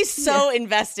 He's so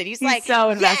invested. He's like, so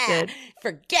invested. Yeah,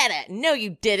 forget it. No,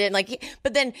 you didn't. Like,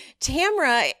 but then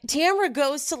Tamara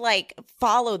goes to like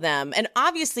follow them. And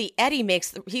obviously Eddie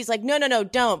he's like, no,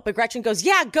 don't. But Gretchen goes,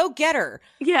 yeah, go get her.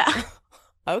 Yeah.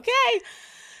 Okay.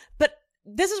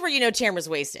 This is where you know Tamara's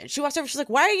wasted. She walks over, she's like,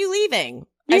 why are you leaving?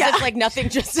 As if like nothing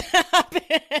just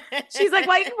happened. She's like,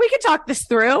 well, we could talk this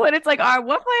through. And it's like, what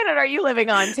planet are you living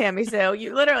on, Tammy Sue?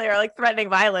 You literally are like threatening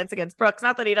violence against Brooks.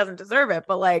 Not that he doesn't deserve it,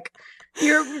 but like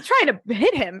you're trying to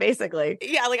hit him basically.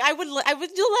 Yeah, like I would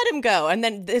let him go. And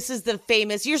then this is the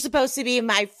famous, you're supposed to be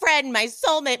my friend, my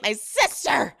soulmate, my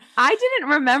sister. I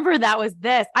didn't remember that was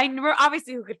this. I never,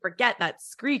 obviously who could forget that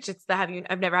screech. It's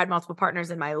I've never had multiple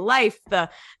partners in my life. The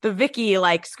Vicky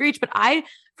like screech, but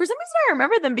for some reason, I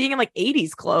remember them being in like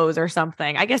 80s clothes or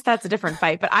something. I guess that's a different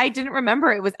fight, but I didn't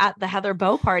remember it was at the Heather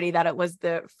Bow party that it was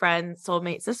the friend,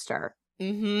 soulmate, sister.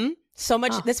 Mm-hmm. So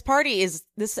much. Oh.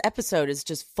 This episode is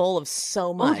just full of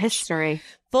so much history.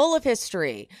 Full of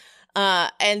history.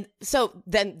 And so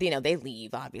then, they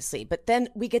leave, obviously. But then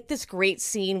we get this great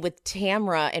scene with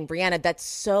Tamara and Brianna that's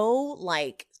so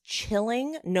like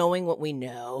chilling, knowing what we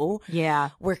know. Yeah.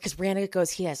 Because Brianna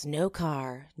goes, he has no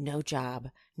car, no job,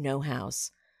 no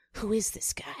house. Who is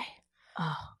this guy?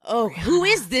 Oh, who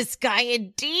is this guy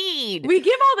indeed? We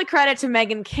give all the credit to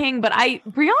Meghan King, but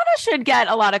Brianna should get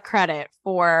a lot of credit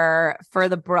for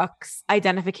the Brooks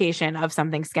identification of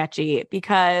something sketchy,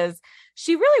 because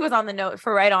she really was on the note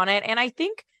for right on it. And I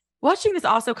think watching this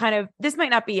also this might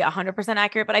not be 100%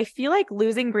 accurate, but I feel like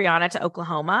losing Brianna to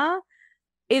Oklahoma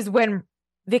is when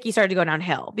Vicky started to go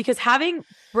downhill, because having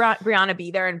Brianna be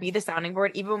there and be the sounding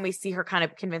board, even when we see her kind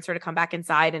of convince her to come back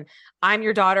inside and I'm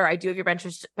your daughter, I do have your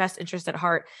best interest at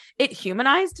heart, it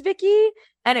humanized Vicky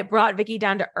and it brought Vicky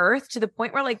down to earth to the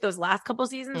point where like those last couple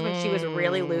seasons when she was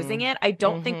really losing it, I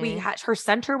don't think her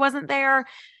center wasn't there.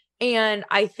 And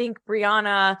I think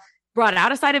Brianna brought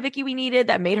out a side of Vicky we needed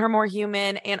that made her more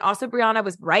human. And also Brianna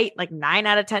was right like 9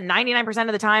 out of 10, 99%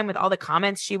 of the time with all the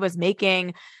comments she was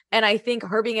making. And I think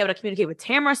her being able to communicate with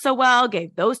Tamara so well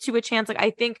gave those two a chance. Like I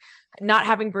think not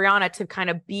having Brianna to kind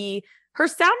of be her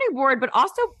sounding board, but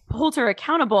also hold her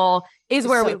accountable is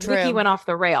where Vicky went off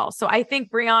the rails. So I think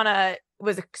Brianna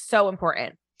was so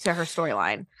important to her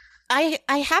storyline. I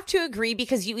have to agree,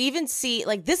 because you even see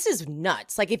like, this is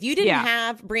nuts. Like if you didn't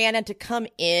have Brianna to come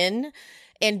in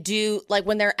and do like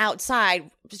when they're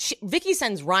outside, Vicky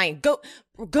sends Ryan,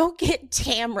 go get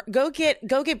Tamara, go get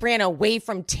Brianna away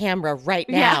from Tamara right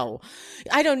now.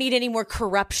 Yeah. I don't need any more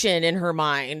corruption in her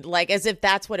mind, like as if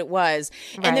that's what it was.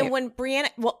 Right. And then when Brianna,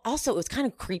 also it was kind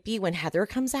of creepy when Heather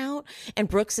comes out and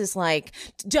Brooks is like,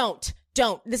 don't,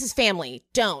 this is family.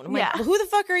 Don't. I'm like, well, who the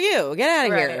fuck are you? Get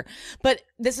out of here. But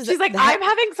she's like, I'm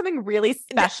having something really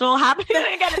special happening.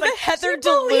 Again, it's like Heather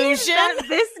delusion.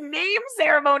 This name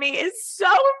ceremony is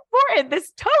so important. This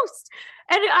toast.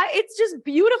 And it's just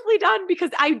beautifully done, because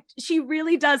she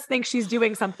really does think she's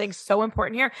doing something so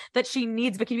important here that she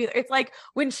needs Vicky to be there. It's like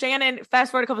when Shannon,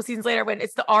 fast forward a couple seasons later, when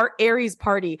it's the Aries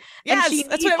party, and she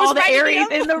needs all the Aries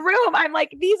in the room. I'm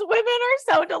like, these women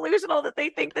are so delusional that they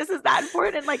think this is that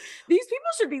important. And like, these people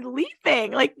should be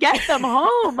leaving. Like, get them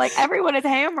home. Like, everyone is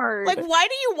hammered. Like, why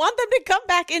do you want them to come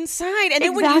back inside? And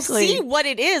then when you see what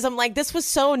it is, I'm like, this was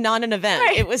so not an event.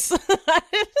 Right. It was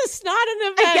not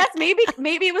an event. I guess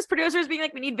maybe it was producers being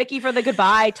like, we need Vicky for the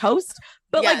goodbye toast,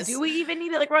 but like, do we even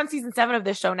need it? Like, we're on season 7 of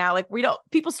this show now. Like,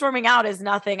 people storming out is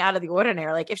nothing out of the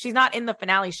ordinary. Like, if she's not in the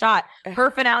finale shot,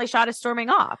 her finale shot is storming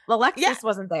off. Alexis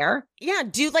wasn't there. Yeah,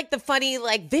 do like the funny,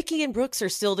 like Vicky and Brooks are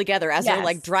still together as they're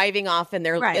like driving off in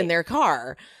their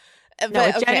car.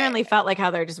 But it genuinely felt like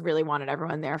Heather just really wanted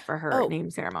everyone there for her name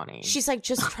ceremony. She's like,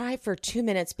 just try for 2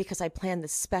 minutes because I planned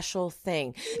this special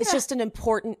thing. It's just an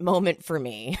important moment for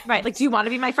me. Right. Like, do you want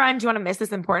to be my friend? Do you want to miss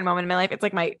this important moment in my life? It's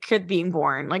like my kid being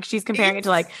born. Like, she's comparing it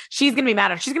to like, she's going to be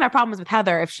mad. She's going to have problems with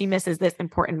Heather if she misses this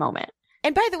important moment.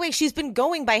 And by the way, she's been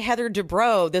going by Heather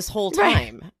Dubrow this whole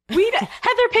time. Right.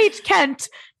 Heather Page Kent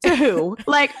to who?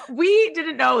 Like, we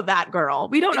didn't know that girl.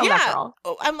 We don't know that girl.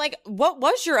 I'm like, what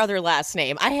was your other last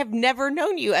name? I have never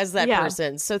known you as that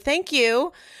person. So thank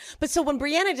you. But so when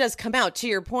Brianna does come out, to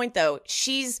your point though,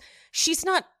 she's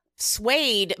not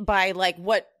swayed by like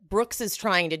what Brooks is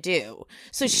trying to do.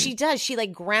 So she does. She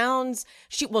like grounds.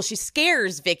 She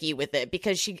scares Vicky with it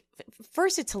because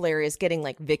first it's hilarious getting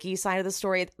like Vicky's side of the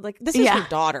story. Like this is her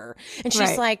daughter, and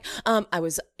she's like,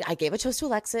 I gave a toast to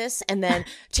Alexis, and then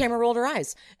Tamara rolled her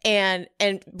eyes, and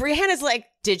Brianna's like,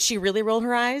 did she really roll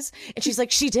her eyes? And she's like,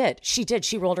 she did.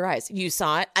 She rolled her eyes. You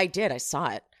saw it. I did. I saw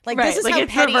it. Like, this is like how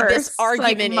petty this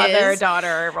argument like is.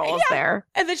 Mother-daughter roles there.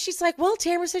 And then she's like, well,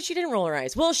 Tamara said she didn't roll her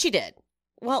eyes. Well, she did.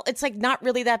 Well, it's like not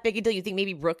really that big a deal. You think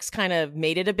maybe Brooks kind of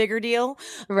made it a bigger deal?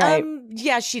 Right.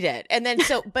 Yeah, she did. And then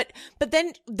but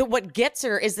then what gets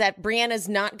her is that Brianna's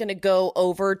not going to go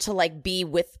over to like be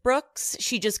with Brooks.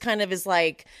 She just kind of is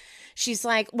like, she's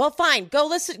like, well, fine, go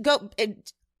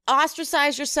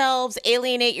ostracize yourselves,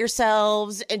 alienate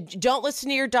yourselves, and don't listen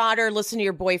to your daughter, listen to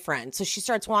your boyfriend. So she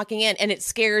starts walking in, and it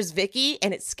scares Vicky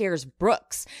and it scares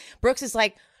Brooks. Brooks is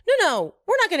like, no,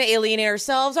 we're not going to alienate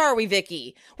ourselves, are we,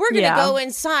 Vicky? We're going to go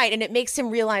inside. And it makes him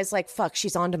realize, like, fuck,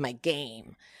 she's onto my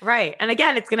game. Right. And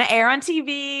again, it's going to air on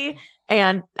TV.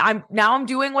 And I'm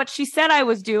doing what she said I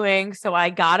was doing. So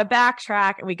I got to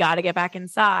backtrack and we got to get back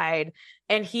inside.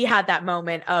 And he had that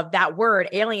moment of that word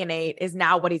alienate is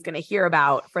now what he's going to hear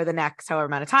about for the next however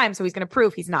amount of time. So he's going to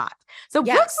prove he's not. So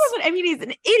Brooks wasn't, I mean, he's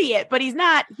an idiot, but he's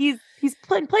not, he's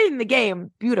playing the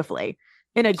game beautifully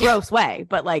in a gross way,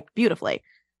 but like beautifully.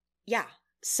 Yeah.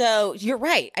 So you're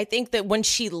right. I think that when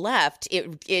she left,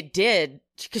 it did,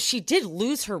 because she did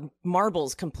lose her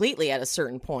marbles completely at a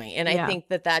certain point. And I think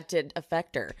that did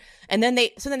affect her. And then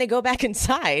they go back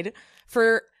inside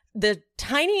for the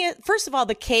tiniest, first of all,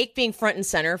 the cake being front and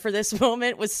center for this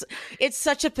moment it's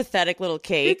such a pathetic little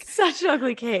cake. It's such an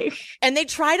ugly cake. And they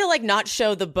try to like not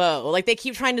show the bow. Like they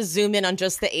keep trying to zoom in on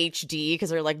just the HD because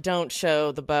they're like, don't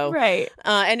show the bow. Right.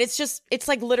 And it's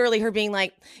like literally her being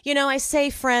like, I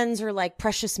say friends are like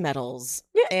precious metals.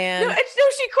 Yeah. And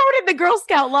she quoted the Girl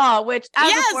Scout law, which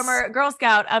as a former Girl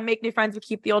Scout, make new friends, but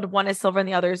keep the old one is silver and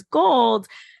the other is gold,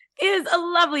 is a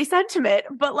lovely sentiment.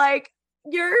 But like,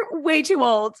 you're way too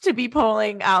old to be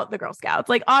pulling out the Girl Scouts.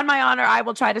 Like, on my honor, I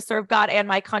will try to serve God and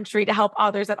my country to help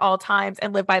others at all times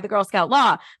and live by the Girl Scout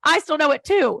law. I still know it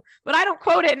too, but I don't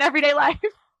quote it in everyday life.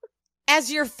 As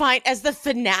the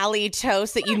finale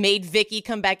toast that you made Vicky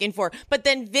come back in for. But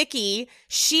then Vicky,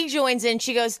 she joins in.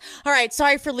 She goes, all right,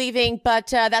 sorry for leaving, but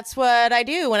that's what I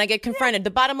do when I get confronted. The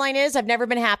bottom line is I've never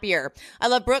been happier. I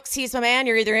love Brooks. He's my man.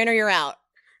 You're either in or you're out.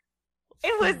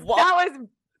 That was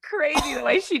crazy the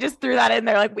way she just threw that in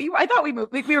there. Like I thought we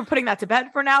were putting that to bed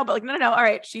for now, but like no. All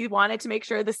right, she wanted to make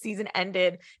sure the season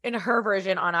ended in her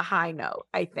version on a high note,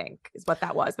 I think is what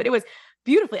that was. But it was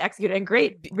beautifully executed and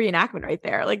great reenactment right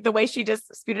there. Like the way she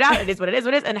just spewed it out. It is what it is.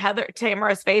 What it is. And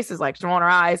Tamara's face is like she's rolling her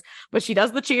eyes, but she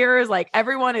does the cheers. Like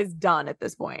everyone is done at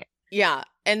this point. Yeah.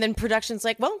 And then production's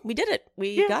like, well, we did it.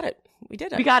 We got it. We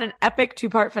did it. We got an epic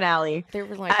 2-part finale. They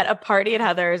were like at a party at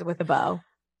Heather's with a bow.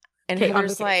 And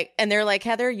Heather's like, and they're like,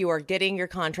 Heather, you are getting your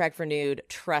contract renewed.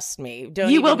 Trust me.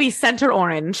 You will be center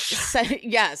orange.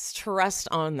 Yes, trust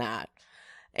on that.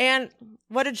 And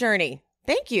what a journey.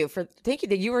 Thank you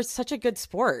that you were such a good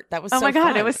sport. That was so fun. Oh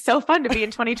my God, it was so fun to be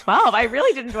in 2012. I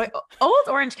really did enjoy old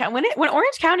Orange County. When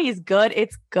Orange County is good,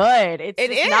 it's good. It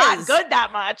is not good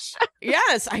that much.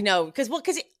 Yes, I know. Because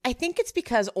I think it's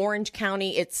because Orange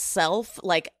County itself,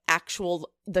 like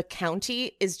the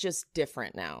county is just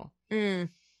different now.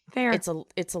 Fair. It's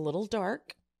a little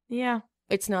dark. Yeah.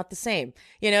 It's not the same.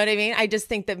 You know what I mean? I just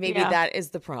think that maybe that is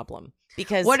the problem.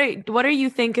 Because what do you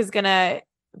think is gonna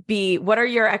be? What are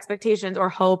your expectations or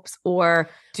hopes, or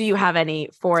do you have any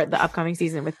for the upcoming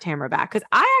season with Tamara back? Because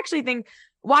I actually think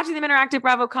watching them interact at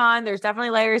BravoCon, there's definitely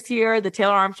layers here. The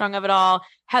Taylor Armstrong of it all.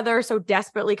 Heather so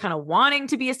desperately kind of wanting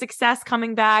to be a success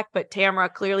coming back, but Tamara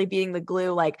clearly being the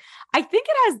glue. Like I think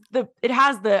it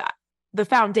has the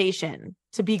foundation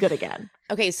to be good again.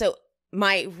 Okay, so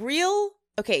my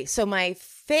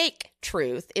fake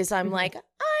truth is I'm like, I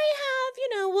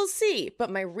have, we'll see. But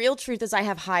my real truth is I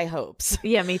have high hopes.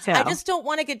 Yeah, me too. I just don't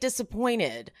want to get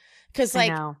disappointed because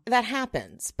that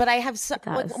happens. But I have,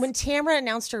 when Tamara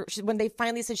announced when they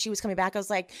finally said she was coming back, I was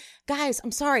like, guys,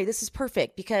 I'm sorry. This is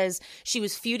perfect because she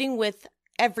was feuding with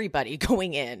everybody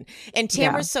going in. And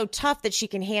Tamara's so tough that she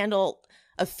can handle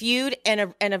a feud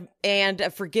and a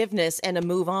forgiveness and a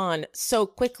move on so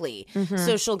quickly. Mm-hmm.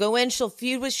 So she'll go in, she'll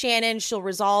feud with Shannon, she'll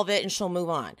resolve it, and she'll move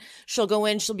on. She'll go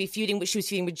in, she'll be feuding with, she was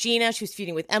feuding with Gina, she was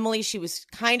feuding with Emily, she was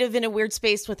kind of in a weird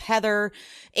space with Heather,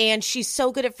 and she's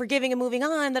so good at forgiving and moving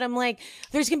on that I'm like,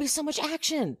 there's gonna be so much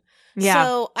action. Yeah.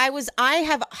 So I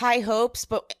have high hopes,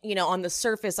 but on the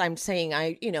surface, I'm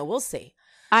saying we'll see.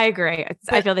 I agree.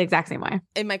 I feel the exact same way.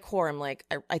 In my core, I'm like,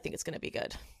 I think it's going to be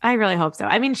good. I really hope so.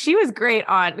 I mean, she was great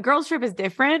on the Girls Trip is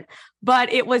different, but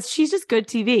she's just good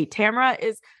TV. Tamara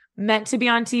is meant to be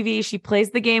on TV. She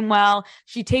plays the game well.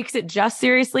 She takes it just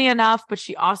seriously enough, but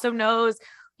she also knows,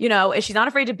 she's not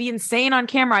afraid to be insane on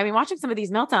camera. I mean, watching some of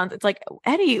these meltdowns, it's like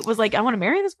Eddie was like, I want to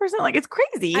marry this person. Like, it's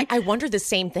crazy. I wondered the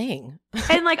same thing.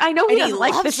 And like, I know he doesn't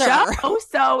like the her. show.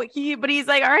 But he's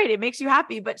like, all right, it makes you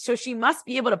happy. But so she must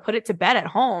be able to put it to bed at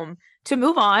home to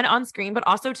move on screen, but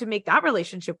also to make that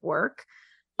relationship work.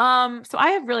 So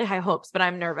I have really high hopes, but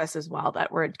I'm nervous as well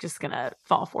that we're just going to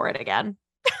fall for it again.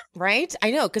 Right? I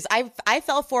know. Cause I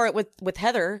fell for it with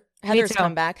Heather's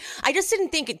comeback. I just didn't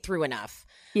think it through enough.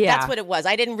 Yeah. That's what it was.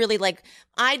 I didn't really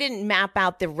I didn't map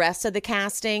out the rest of the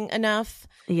casting enough.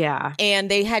 Yeah. And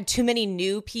they had too many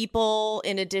new people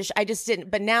in addition. I just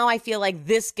didn't. But now I feel like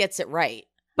this gets it right.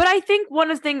 But I think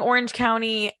one thing Orange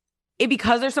County,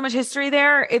 because there's so much history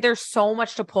there, there's so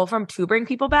much to pull from to bring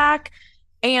people back.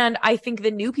 And I think the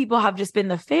new people have just been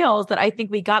the fails that I think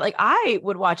we got. Like, I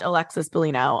would watch Alexis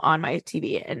Bellino on my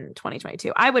TV in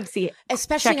 2022. I would see,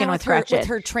 especially now with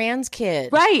her trans kid,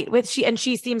 right?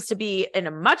 She seems to be in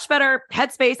a much better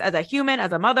headspace as a human,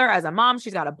 as a mother, as a mom.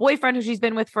 She's got a boyfriend who she's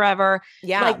been with forever.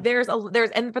 Yeah, like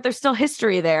but there's still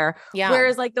history there. Yeah.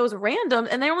 Whereas like those randoms,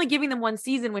 and they're only giving them one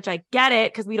season, which I get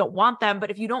it because we don't want them.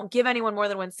 But if you don't give anyone more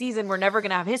than one season, we're never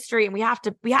going to have history, and we have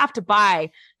to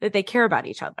buy that they care about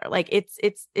each other. Like it's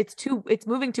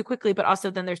moving too quickly, but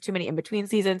also then there's too many in between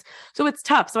seasons. So it's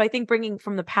tough. So I think bringing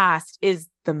from the past is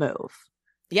the move.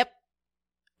 Yep.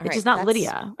 It's just not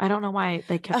Lydia. I don't know why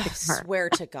they kept picking her. Swear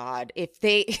to God. If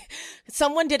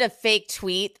someone did a fake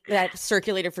tweet that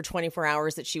circulated for 24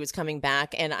 hours that she was coming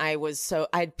back, and I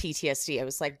had PTSD. I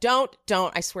was like, don't,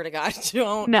 I swear to God,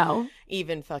 don't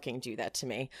even fucking do that to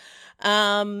me.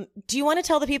 Do you want to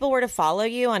tell the people where to follow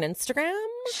you on Instagram?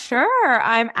 Sure.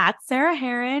 I'm at Sarah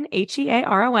Heron,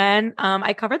 Hearon.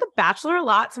 I cover The Bachelor a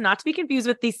lot, so not to be confused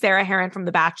with the Sarah Heron from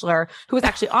The Bachelor, who was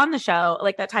actually on the show.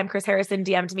 Like that time Chris Harrison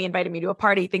DM'd me, invited me to a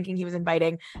party thinking he was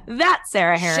inviting that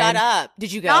Sarah Heron. Shut up.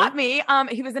 Did you go? Not me.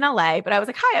 He was in LA, but I was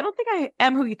like, hi, I don't think I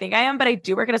am who you think I am, but I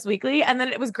do work at Us Weekly. And then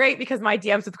it was great because my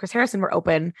DMs with Chris Harrison were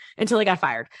open until he got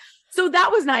fired. So that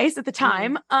was nice at the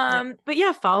time. But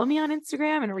yeah, follow me on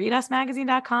Instagram and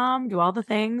readusmagazine.com. Do all the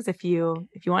things if you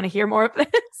want to hear more of this.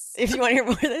 If you want to hear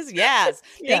more of this, yes.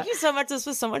 Yeah. Thank you so much. This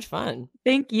was so much fun.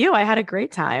 Thank you. I had a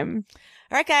great time.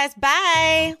 All right, guys.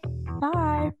 Bye.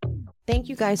 Bye. Thank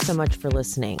you guys so much for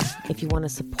listening. If you want to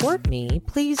support me,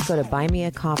 please go to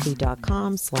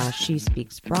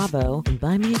buymeacoffee.com/SheSpeaksBravo and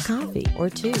buy me a coffee or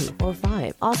 2 or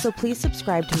 5. Also, please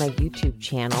subscribe to my YouTube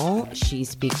channel, She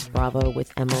Speaks Bravo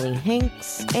with Emily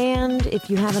Hanks. And if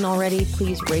you haven't already,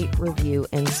 please rate, review,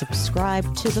 and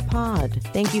subscribe to the pod.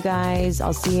 Thank you guys.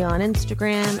 I'll see you on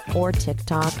Instagram or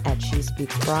TikTok at She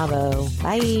Speaks Bravo.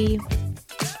 Bye.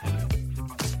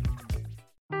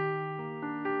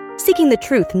 Seeking the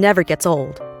truth never gets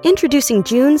old. Introducing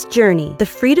June's Journey, the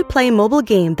free-to-play mobile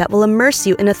game that will immerse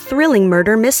you in a thrilling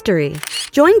murder mystery.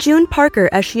 Join June Parker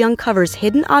as she uncovers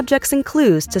hidden objects and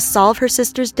clues to solve her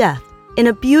sister's death in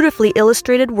a beautifully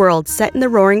illustrated world set in the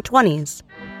Roaring '20s.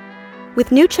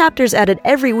 With new chapters added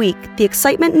every week, the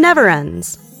excitement never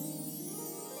ends.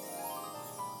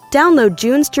 Download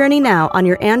June's Journey now on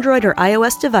your Android or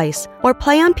iOS device, or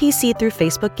play on PC through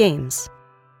Facebook Games.